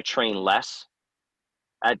not gonna train less.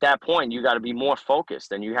 At that point, you got to be more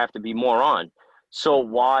focused, and you have to be more on. So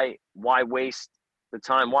why waste the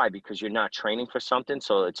time? Why? Because you're not training for something,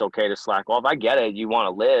 so it's okay to slack off. I get it. You want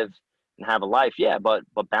to live and have a life, yeah, but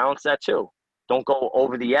balance that too. Don't go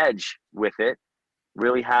over the edge with it.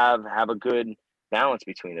 Really have a good balance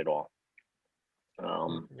between it all.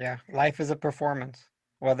 Yeah, life is a performance.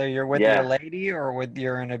 Whether you're with your lady or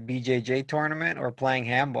you're in a BJJ tournament or playing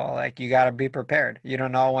handball, like you got to be prepared. You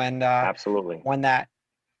don't know when absolutely when that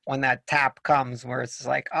tap comes where it's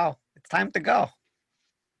like, oh, it's time to go.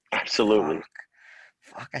 Absolutely.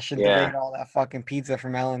 Fuck, I should debate all that fucking pizza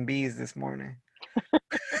from L&B's this morning.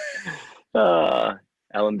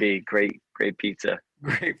 L&B, great pizza.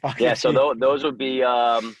 Great fucking yeah. So pizza. those would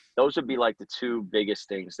be like the 2 biggest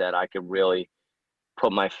things that I could really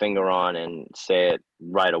put my finger on and say it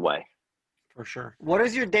right away. For sure. What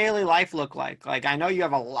does your daily life look like? Like, I know you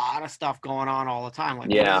have a lot of stuff going on all the time.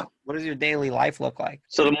 Like, Yeah. what does your daily life look like?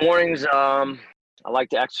 So the mornings, I like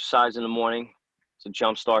to exercise in the morning. It's a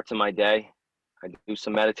jump start to my day. I do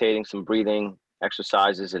some meditating, some breathing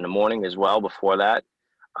exercises in the morning as well before that.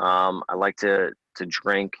 I like to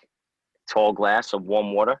drink a tall glass of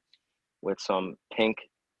warm water with some pink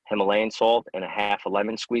Himalayan salt and a half a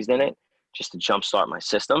lemon squeezed in it, just to jumpstart my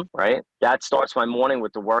system, right? That starts my morning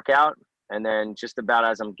with the workout. And then just about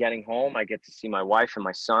as I'm getting home, I get to see my wife and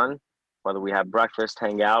my son, whether we have breakfast,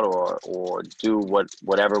 hang out, or do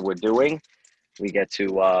whatever we're doing. We get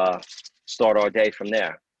to start our day from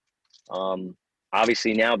there.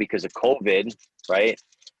 Obviously now, because of COVID, right?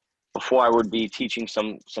 Before I would be teaching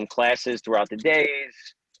some classes throughout the days,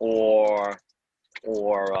 or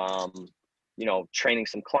training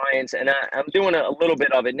some clients, and I'm doing a little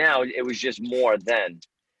bit of it now. It was just more then,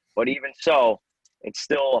 but even so, it's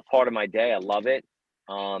still a part of my day. I love it.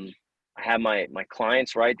 I have my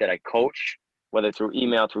clients, right, that I coach, whether through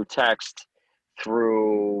email, through text,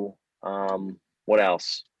 through what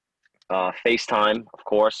else? FaceTime, of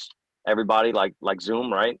course. Everybody like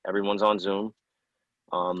Zoom, right? Everyone's on Zoom.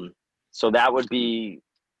 So that would be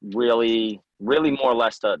really, really more or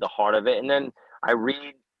less the heart of it. And then I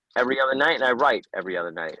read every other night and I write every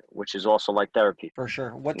other night, which is also like therapy. For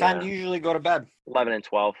sure. What time do you usually go to bed? 11 and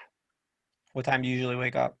 12. What time do you usually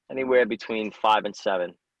wake up? Anywhere between 5 and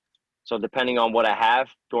 7. So depending on what I have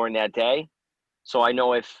during that day. So I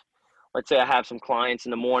know if, let's say I have some clients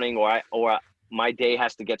in the morning, or my day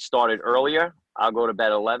has to get started earlier, I'll go to bed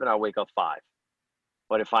at 11, I'll wake up 5.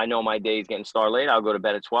 But if I know my day is getting started late, I'll go to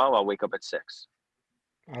bed at 12, I'll wake up at 6.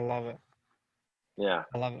 I love it. Yeah.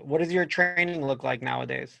 I love it. What does your training look like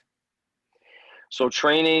nowadays? So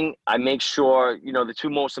training, I make sure, the two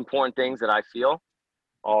most important things that I feel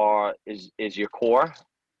is your core,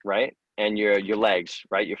 right? And your legs,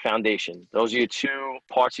 right? Your foundation. Those are your two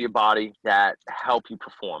parts of your body that help you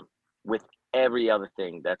perform with every other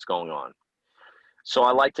thing that's going on. So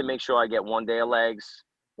I like to make sure I get 1 day of legs,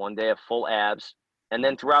 1 day of full abs, and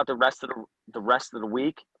then throughout the rest of the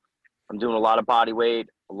week, I'm doing a lot of body weight,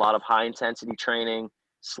 a lot of high intensity training,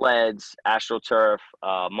 sleds, AstroTurf,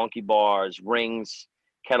 monkey bars, rings,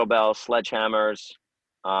 kettlebells, sledgehammers,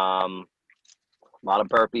 a lot of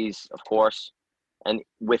burpees, of course. And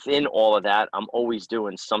within all of that, I'm always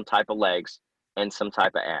doing some type of legs and some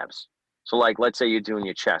type of abs. So like, let's say you're doing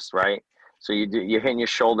your chest, right? So you're hitting your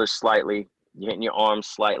shoulders slightly, you're hitting your arms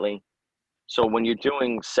slightly. So when you're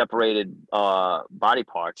doing separated body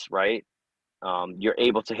parts, right, you're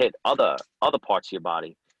able to hit other parts of your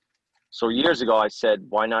body. So years ago, I said,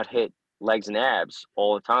 why not hit legs and abs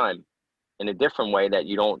all the time in a different way that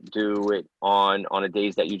you don't do it on the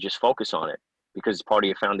days that you just focus on it, because it's part of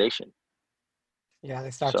your foundation. Yeah,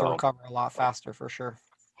 they start to recover a lot faster, for sure.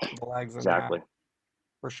 The legs and exactly. abs,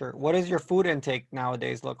 for sure. What does your food intake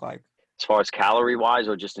nowadays look like? As far as calorie wise,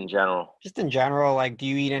 or just in general? Just in general, like, do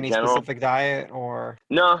you eat any specific diet, or?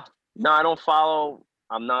 No, I don't follow.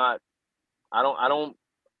 I don't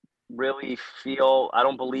really feel, I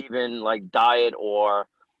don't believe in like diet, or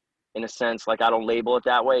in a sense, like I don't label it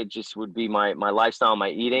that way. It just would be my lifestyle, my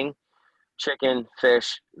eating: chicken,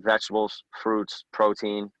 fish, vegetables, fruits,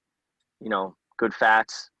 protein, good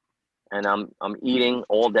fats. And I'm eating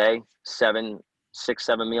all day, 6,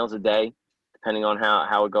 7 meals a day, depending on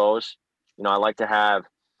how it goes. I like to have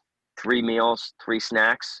 3 meals, 3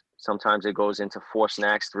 snacks. Sometimes it goes into 4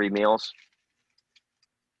 snacks, 3 meals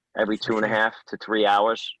every 2.5 to 3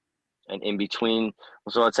 hours. And in between,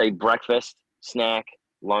 so let's say breakfast, snack,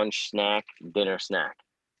 lunch, snack, dinner, snack.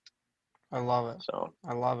 I love it. So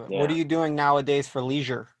I love it. Yeah. What are you doing nowadays for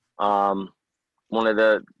leisure? One of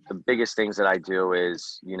the biggest things that I do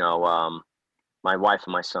is, my wife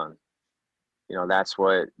and my son. That's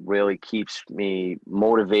what really keeps me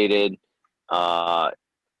motivated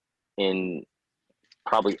in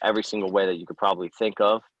probably every single way that you could probably think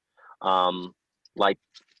of. Like,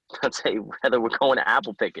 let's say, whether we're going to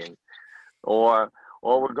apple picking, or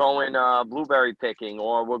we're going blueberry picking,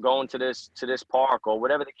 or we're going to this park, or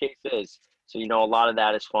whatever the case is. So, a lot of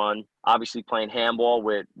that is fun. Obviously, playing handball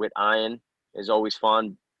with Ian is always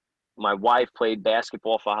fun. My wife played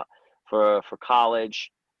basketball for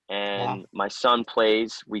college, and my son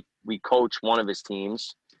plays. We coach one of his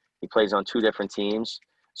teams. He plays on 2 different teams,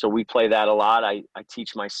 so we play that a lot. I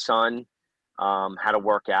teach my son how to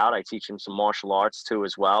work out. I teach him some martial arts too,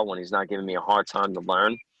 as well, when he's not giving me a hard time to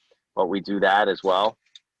learn. But we do that as well.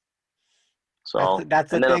 So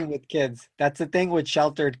that's the thing with kids. That's the thing with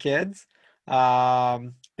sheltered kids.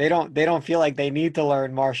 They they don't feel like they need to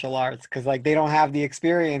learn martial arts because like they don't have the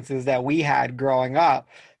experiences that we had growing up.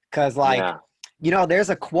 Because like, Yeah. there's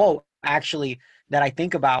a quote actually that I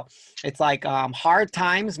think about. It's like hard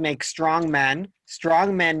times make strong men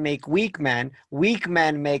make weak men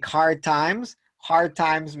make hard times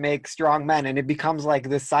make strong men, and it becomes like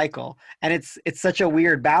this cycle. And it's such a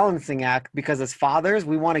weird balancing act because as fathers,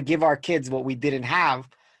 we want to give our kids what we didn't have,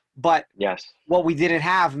 but Yes. what we didn't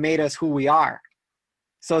have made us who we are.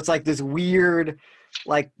 So it's like this weird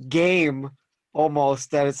like game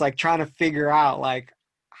almost that it's like trying to figure out like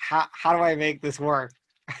how do I make this work?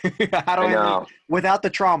 How do I I make know. without the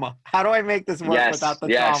trauma? How do I make this work Yes. without the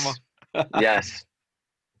trauma? Yes. Yes.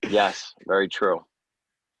 Yes. Very true.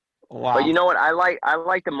 But Wow. you know what? I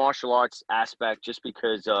like the martial arts aspect just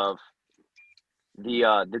because of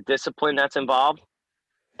the discipline that's involved,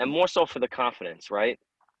 and more so for the confidence, right?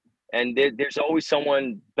 And there's always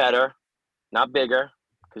someone better, not bigger,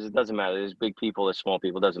 because it doesn't matter. There's big people, there's small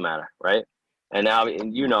people, doesn't matter, right? And now,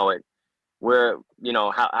 and you know it. We're,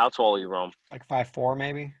 how tall are you, Rome? Like 5'4"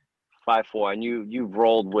 maybe? 5'4", and you've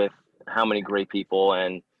rolled with how many great people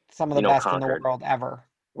and Some of the best in the conquered. world ever.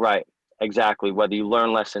 Right, exactly. Whether you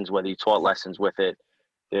learn lessons, whether you taught lessons with it,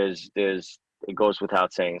 it goes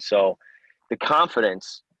without saying. So the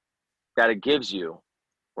confidence that it gives you,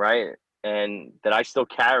 right, and that I still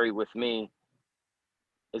carry with me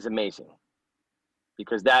is amazing,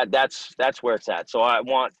 because that's where it's at. So I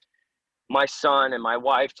want my son and my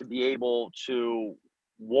wife to be able to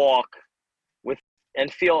walk with and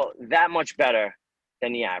feel that much better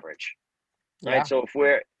than the average, right? Yeah. So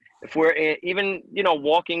if we're even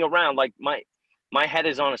walking around, like my head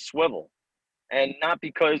is on a swivel, and not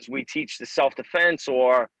because we teach the self-defense,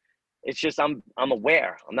 or it's just I'm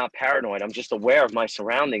aware. I'm not paranoid. I'm just aware of my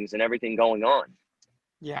surroundings and everything going on.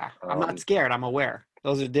 Yeah. I'm not scared. I'm aware.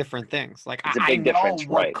 Those are different things. Like It's a I big know difference,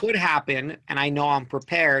 what right? could happen, and I know I'm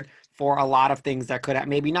prepared for a lot of things that could happen.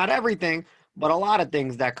 Maybe not everything, but a lot of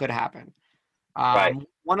things that could happen. Right.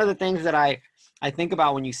 One of the things that I think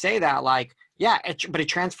about when you say that, like, yeah, but it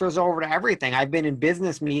transfers over to everything. I've been in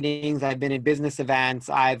business meetings. I've been in business events.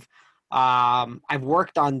 I've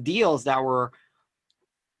worked on deals that were,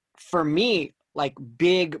 for me, like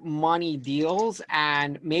big money deals,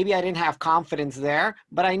 and maybe I didn't have confidence there,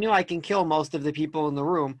 but I knew I can kill most of the people in the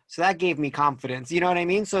room, so that gave me confidence. You know what I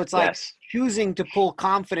mean? So it's like Yes. choosing to pull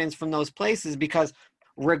confidence from those places, because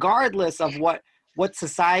regardless of what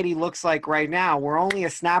society looks like right now, we're only a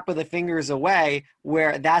snap of the fingers away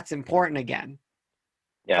where that's important again.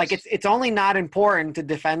 Yes. Like it's only not important to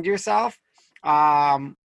defend yourself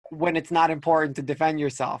when it's not important to defend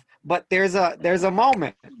yourself. But there's a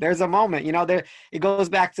moment. There, it goes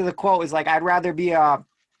back to the quote, is like, I'd rather be a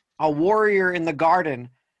warrior in the garden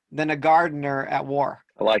than a gardener at war.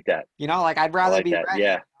 I like that. Like I'd I rather like be that. ready.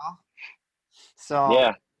 Yeah. So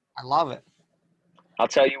Yeah. I love it. I'll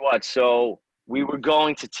tell you what. So we were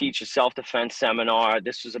going to teach a self-defense seminar.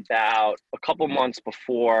 This was about a couple months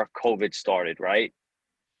before COVID started, right?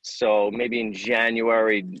 So maybe in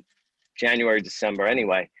January, December,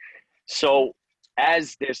 anyway. So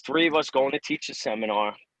as there's three of us going to teach a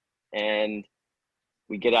seminar, and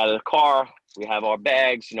we get out of the car, we have our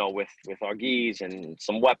bags, with our gis and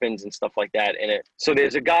some weapons and stuff like that in it. So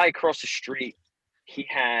there's a guy across the street. He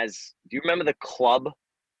has, do you remember the club,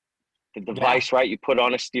 the device, right? You put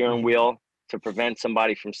on a steering wheel to prevent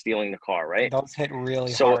somebody from stealing the car, right? Those hit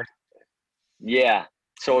really hard. Yeah.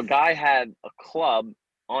 So a guy had a club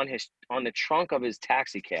on the trunk of his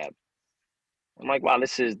taxi cab. I'm like, wow,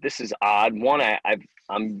 this is odd. One, I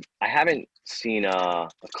haven't seen a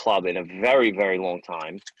club in a very, very long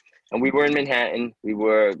time. And we were in Manhattan.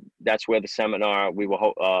 That's where the seminar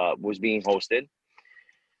was being hosted.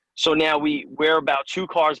 So now we're about 2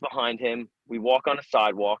 cars behind him. We walk on a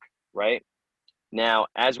sidewalk, right? Now,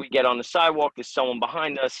 as we get on the sidewalk, there's someone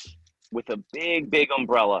behind us with a big, big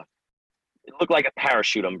umbrella. It looked like a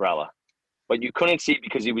parachute umbrella, but you couldn't see it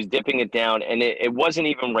because he was dipping it down, and it wasn't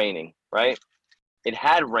even raining, right? It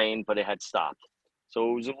had rained, but it had stopped.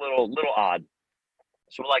 So it was a little odd.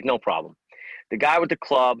 So we're like, no problem. The guy with the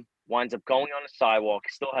club winds up going on the sidewalk,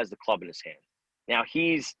 still has the club in his hand. Now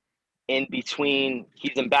he's in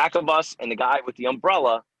back of us, and the guy with the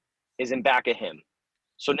umbrella is in back of him.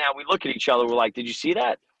 So now we look at each other, we're like, did you see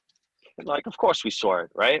that? And like, of course we saw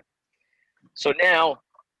it, right? So now,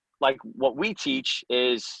 like, what we teach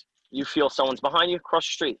is, you feel someone's behind you, cross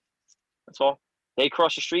the street. That's all. They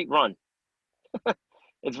cross the street, run.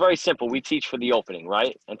 It's very simple. We teach for the opening,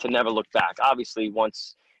 right? And to never look back. Obviously,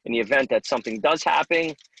 once in the event that something does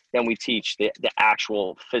happen, then we teach the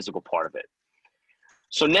actual physical part of it.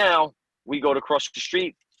 So now we go to cross the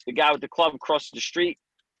street. The guy with the club crosses the street.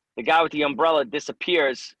 the guy with the umbrella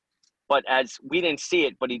disappears, but as we didn't see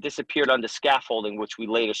it, but he disappeared under scaffolding, which we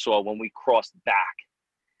later saw when we crossed back.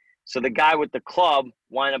 So the guy with the club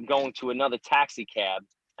wound up going to another taxi cab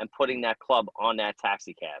and putting that club on that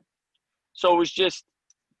taxi cab. So it was just,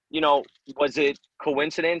 was it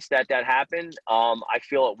coincidence that happened? I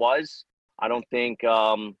feel it was. I don't think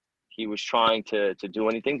he was trying to do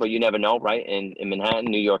anything, but you never know, right? In Manhattan,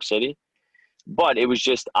 New York City. But it was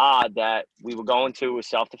just odd that we were going to a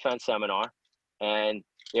self-defense seminar, and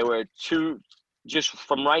there were two just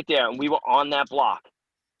from right there, and we were on that block.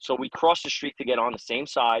 So we crossed the street to get on the same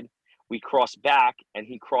side. We cross back, and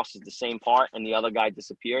he crosses the same part, and the other guy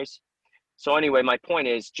disappears. So anyway, my point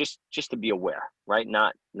is just to be aware, right?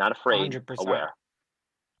 Not afraid, 100%. aware.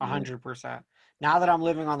 100%. Now that I'm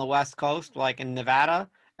living on the West Coast, like in Nevada,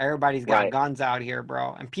 everybody's got guns out here,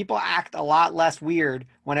 bro. And people act a lot less weird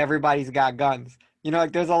when everybody's got guns.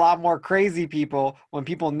 Like there's a lot more crazy people when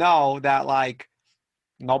people know that like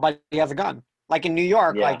nobody has a gun. Like in New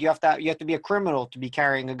York, like you have to be a criminal to be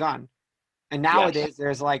carrying a gun. And nowadays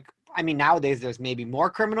there's nowadays there's maybe more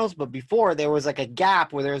criminals, but before there was like a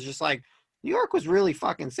gap where there was just like New York was really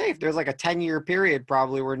fucking safe. There's like a 10-year period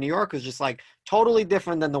probably where New York was just like totally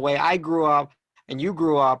different than the way I grew up and you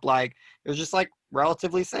grew up. Like it was just like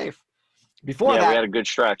relatively safe. Before that, we had a good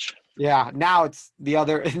stretch. Yeah, now it's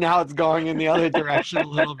going in the other direction a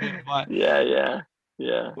little bit, but yeah.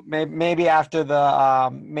 Maybe after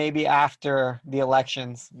the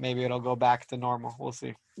elections, maybe it'll go back to normal. We'll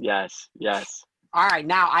see. Yes. All right,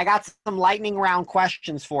 now I got some lightning round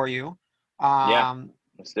questions for you.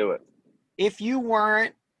 Let's do it. If you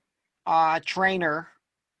weren't a trainer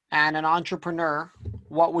and an entrepreneur,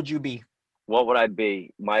 what would you be? What would I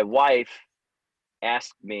be? My wife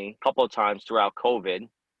asked me a couple of times throughout COVID,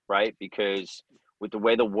 right? Because with the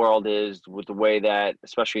way the world is, with the way that,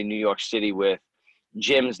 especially in New York City, with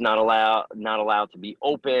gyms not allowed to be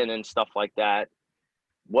open and stuff like that,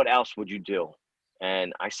 what else would you do?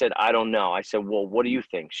 And I said, I don't know. I said, well, what do you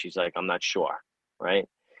think? She's like, I'm not sure, right?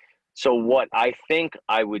 So what I think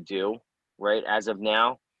I would do, right, as of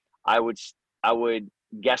now, I would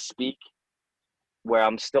guest speak where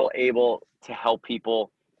I'm still able to help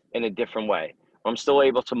people in a different way. I'm still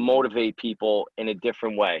able to motivate people in a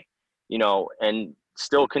different way, and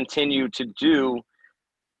still continue to do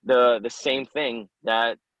the same thing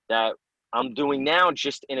that I'm doing now,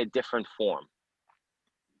 just in a different form.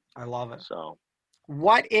 I love it. So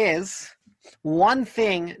what is one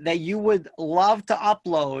thing that you would love to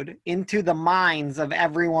upload into the minds of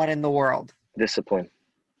everyone in the world? Discipline.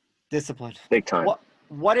 Big time.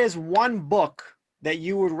 What is one book that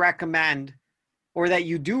you would recommend, or that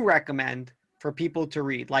you do recommend for people to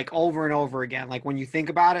read, like over and over again? Like when you think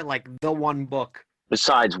about it, like the one book.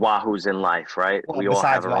 Besides Wahoo's in Life, right? Well, we all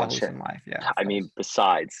have our own shit in life, yeah.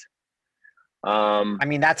 Besides.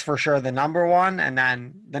 That's for sure the number one, and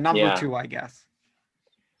then the number two, I guess.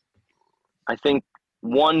 I think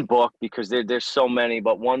one book, because there's so many,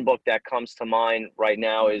 but one book that comes to mind right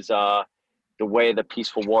now is The Way of the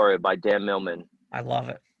Peaceful Warrior by Dan Millman. I love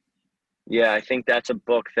it. Yeah, I think that's a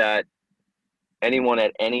book that anyone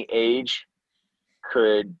at any age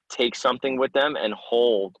could take something with them and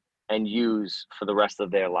hold and use for the rest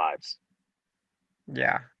of their lives.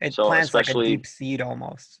 Yeah, it plants like a deep seed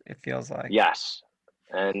almost, it feels like. Yes,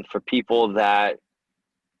 and for people that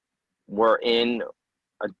were in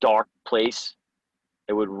a dark place,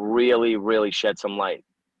 it would really, really shed some light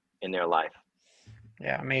in their life.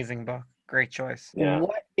 Yeah, amazing book. Great choice. Yeah.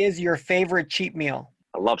 What is your favorite cheat meal?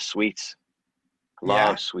 I love sweets.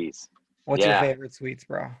 Sweets. What's your favorite sweets,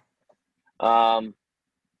 bro?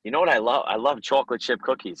 You know what I love? I love chocolate chip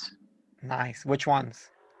cookies. Nice. Which ones?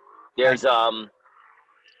 There's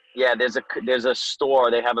there's a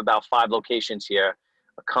store. They have about 5 locations here.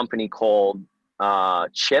 A company called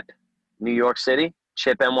Chip, New York City.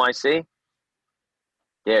 Chip NYC.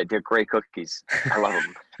 They're great cookies. I love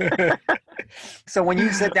them. So when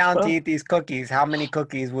you sit down to eat these cookies, how many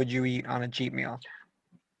cookies would you eat on a cheat meal?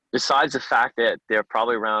 Besides the fact that they're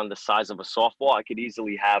probably around the size of a softball, I could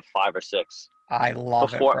easily have 5 or 6. I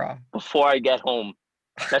love it, bro. Before I get home.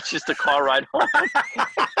 That's just a car ride home.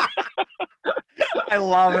 I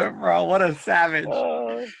love it, bro. What a savage.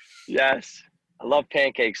 Yes. I love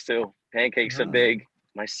pancakes too. Pancakes are big.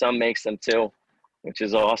 My son makes them too, which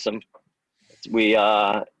is awesome. We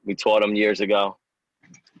taught him years ago.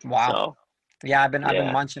 Wow. So, yeah, I've been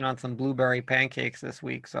munching on some blueberry pancakes this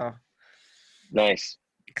week, so nice.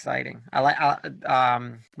 Exciting. I like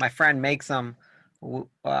my friend makes them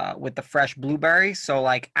with the fresh blueberries, so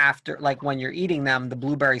like when you're eating them, the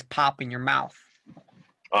blueberries pop in your mouth.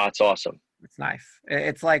 Oh, it's awesome. It's nice.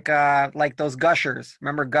 It's like those Gushers.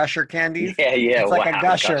 Remember Gusher candies? Yeah. It's like a Wow,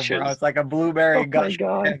 Gusher, Gushers. bro. It's like a blueberry Oh my Gusher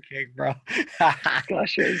God. pancake, bro.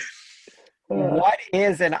 Gushers. What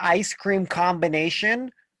is an ice cream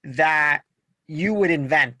combination that you would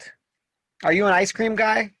invent? Are you an ice cream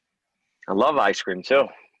guy? I love ice cream too.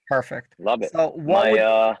 Perfect. Love it. So what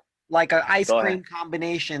would like an ice Go cream ahead.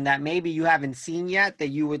 combination that maybe you haven't seen yet that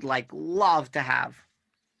you would like love to have?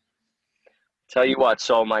 Tell you what,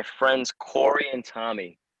 so my friends Corey and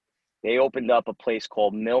Tommy, they opened up a place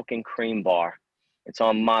called Milk and Cream Bar. It's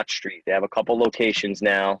on Mott Street. They have a couple locations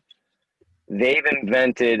now. They've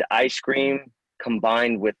invented ice cream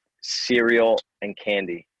combined with cereal and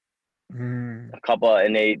candy. Mm. A couple,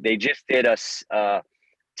 and they just did a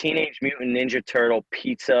Teenage Mutant Ninja Turtle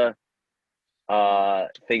pizza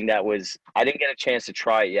thing that was, I didn't get a chance to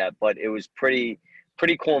try it yet, but it was pretty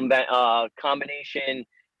cool combination,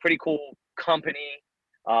 pretty cool company.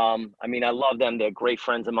 I mean, I love them. They're great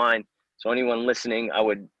friends of mine. So anyone listening, I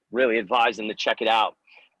would really advise them to check it out.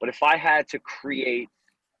 But if I had to create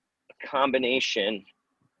a combination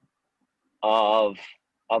of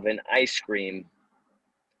an ice cream,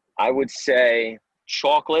 I would say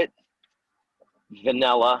chocolate,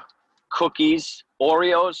 vanilla, cookies,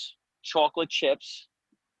 Oreos, chocolate chips,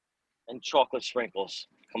 and chocolate sprinkles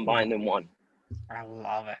combined in one. I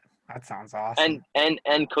love it. That sounds awesome.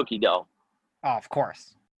 And cookie dough. Oh, of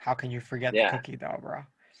course. How can you forget the cookie dough, bro?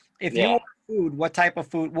 If you Yeah. were food, what type of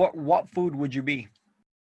food? What food would you be?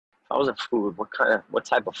 If I was a food, what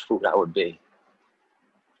type of food I would be?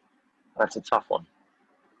 That's a tough one.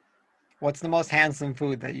 What's the most handsome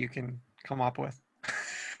food that you can come up with?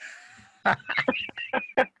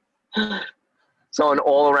 So an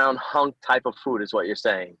all-around hunk type of food is what you're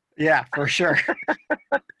saying. Yeah, for sure.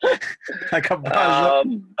 Like a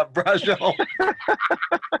bruschel.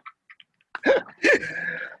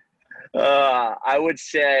 I would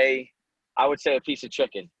say a piece of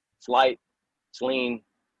chicken. It's light, it's lean,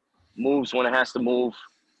 moves when it has to move.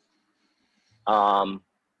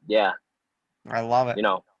 Yeah. I love it. You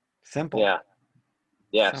know. Simple. Yeah.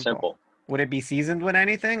 Yeah, simple. Would it be seasoned with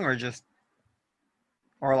anything or just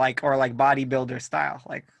or like bodybuilder style,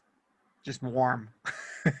 like just warm?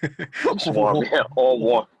 Just warm, yeah, all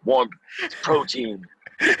warm. Warm. It's protein.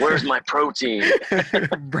 Where's my protein?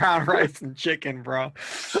 Brown rice and chicken, bro.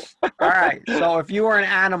 All right. So if you were an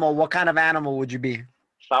animal, what kind of animal would you be?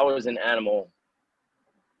 If I was an animal,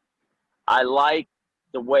 I like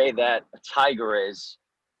the way that a tiger is,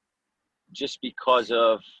 just because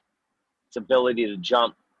of its ability to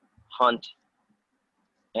jump, hunt,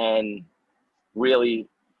 and really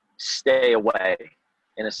stay away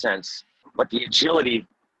in a sense. But the agility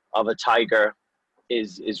of a tiger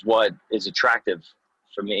is what is attractive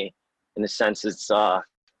for me, in a sense. It's I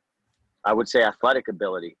would say athletic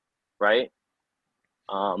ability, right?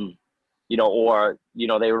 You know, or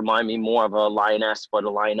they remind me more of a lioness, but a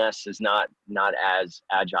lioness is not as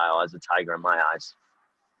agile as a tiger in my eyes.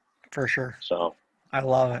 For sure. So I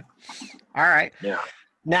love it. All right. yeah.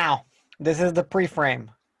 Now, this is the pre-frame.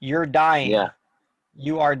 You're dying. Yeah.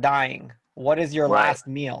 You are dying. What is your Right. last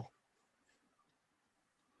meal?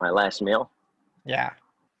 My last meal, Yeah.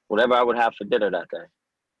 whatever I would have for dinner that day,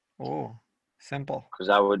 Oh, simple. because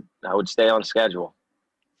I would stay on schedule.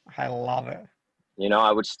 I love it. You know,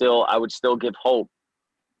 I would still give hope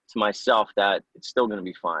to myself that it's still going to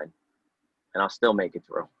be fine, and I'll still make it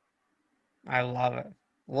through. I love it.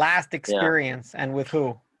 Last experience, and with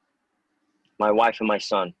who? My wife and my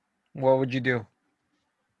son, What would you do?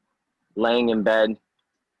 laying in bed,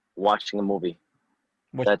 watching a movie.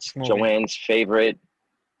 Which That's movie? Joanne's favorite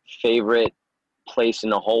place in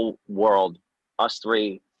the whole world. Us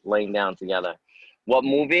three laying down together. What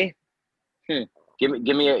movie? Give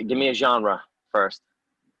me a genre first.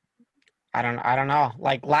 I don't know.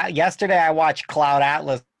 Like yesterday, I watched Cloud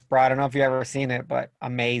Atlas, bro. I don't know if you ever seen it, but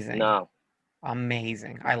amazing. No,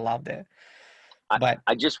 Amazing. I loved it. I But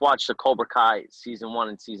just watched the Cobra Kai season 1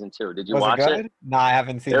 and season 2. Did you was watch it good? No, I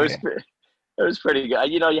haven't seen It it. it was pretty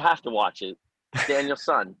good. You know, you have to watch it. Daniel's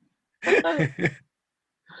son.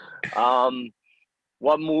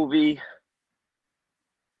 What movie?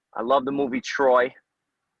 I love the movie Troy,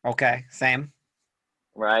 Okay, same.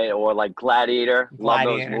 right? Or like Gladiator. Love those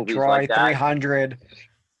Gladiator, movies Troy, like that. 300.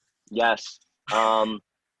 Yes.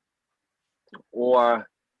 Or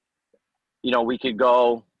we could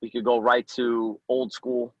go right to old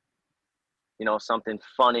school. Something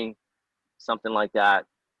funny, something like that.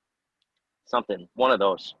 One of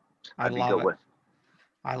those. I I'd be love good it. with.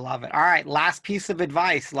 I love it. All right, last piece of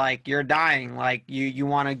advice. Like you're dying. Like you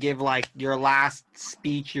want to give like your last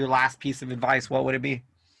speech, your last piece of advice. What would it be?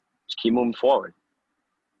 Just keep moving forward.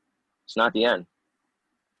 It's not the end.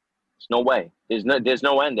 There's no way. There's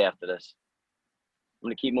no end after this. I'm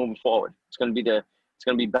going to keep moving forward. It's going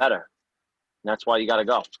to be better. And that's why you got to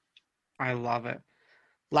go. I love it.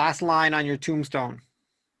 Last line on your tombstone.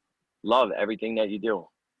 Love everything that you do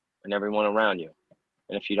and everyone around you.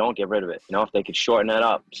 And if you don't, get rid of it. If they could shorten that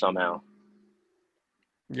up somehow.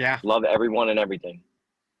 Yeah. Love everyone and everything.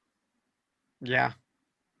 Yeah.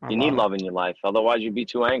 You need love in your life. Otherwise, you'd be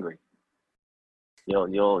too angry.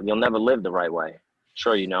 You'll never live the right way.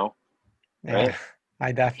 Sure, you know. Yeah, right?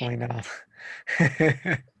 I definitely know.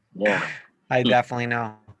 Yeah. I definitely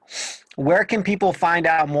know. Where can people find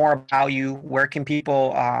out more about you? Where can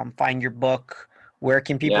people find your book? Where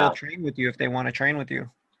can people train with you if they want to train with you?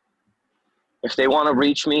 If they want to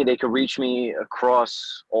reach me, they can reach me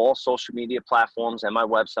across all social media platforms and my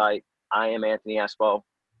website, I am Anthony Espo,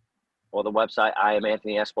 or the website,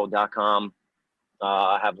 iamanthonyespo.com.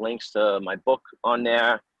 I have links to my book on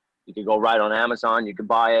there. You can go right on Amazon. You can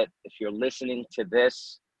buy it. If you're listening to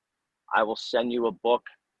this, I will send you a book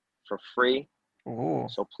for free. Ooh.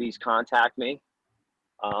 So please contact me.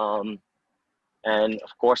 And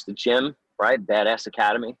of course, the gym, right? Badass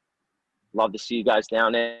Academy. Love to see you guys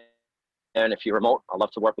down there. And if you're remote, I'd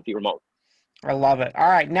love to work with you remote. I love it. All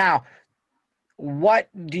right. Now, what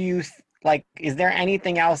do you like? Is there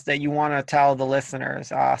anything else that you want to tell the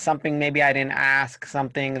listeners? Something maybe I didn't ask,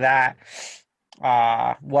 something that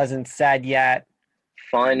wasn't said yet?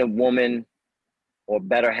 Find a woman or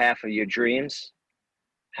better half of your dreams.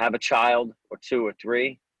 Have a child or 2 or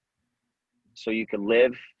 3 so you can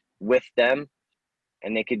live with them,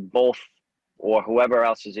 and they could both, or whoever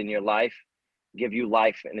else is in your life, give you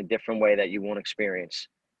life in a different way that you won't experience,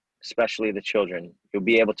 especially the children. You'll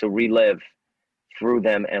be able to relive through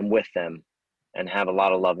them and with them and have a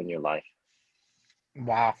lot of love in your life.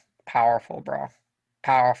 Wow. Powerful, bro.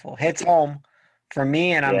 Powerful. Hits home for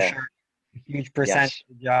me, and I'm sure a huge percentage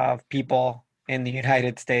of people in the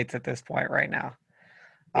United States at this point right now.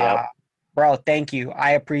 Bro, thank you.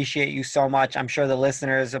 I appreciate you so much. I'm sure the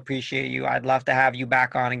listeners appreciate you. I'd love to have you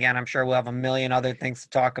back on again. I'm sure we'll have a million other things to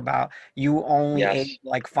talk about. You only ate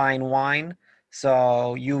like fine wine,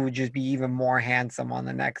 so you would just be even more handsome on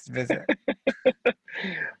the next visit.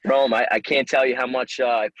 Rome, I can't tell you how much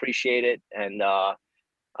I appreciate it. And I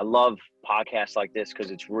love podcasts like this because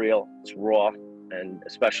it's real, it's raw, and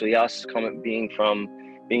especially us being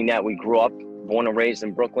that we grew up, born and raised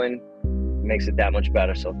in Brooklyn, makes it that much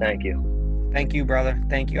better. So thank you. Thank you, brother.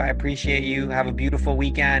 Thank you. I appreciate you. Have a beautiful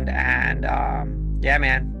weekend. And yeah,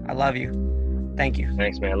 man, I love you. Thank you.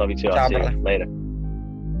 Thanks, man. I love you too. Ciao, I'll see brother. you later.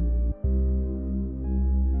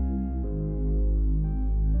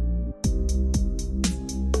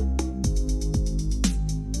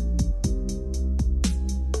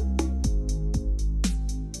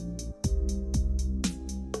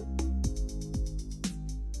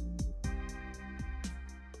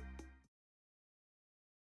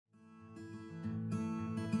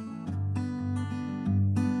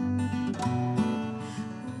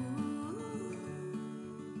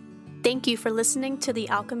 Thank you for listening to the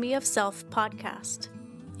Alchemy of Self podcast.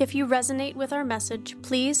 If you resonate with our message,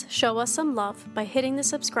 please show us some love by hitting the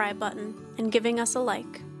subscribe button and giving us a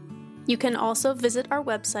like. You can also visit our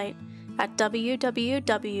website at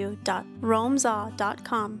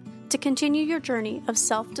www.romza.com to continue your journey of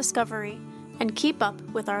self-discovery and keep up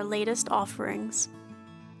with our latest offerings.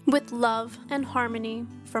 With love and harmony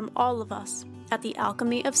from all of us at the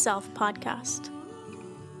Alchemy of Self podcast.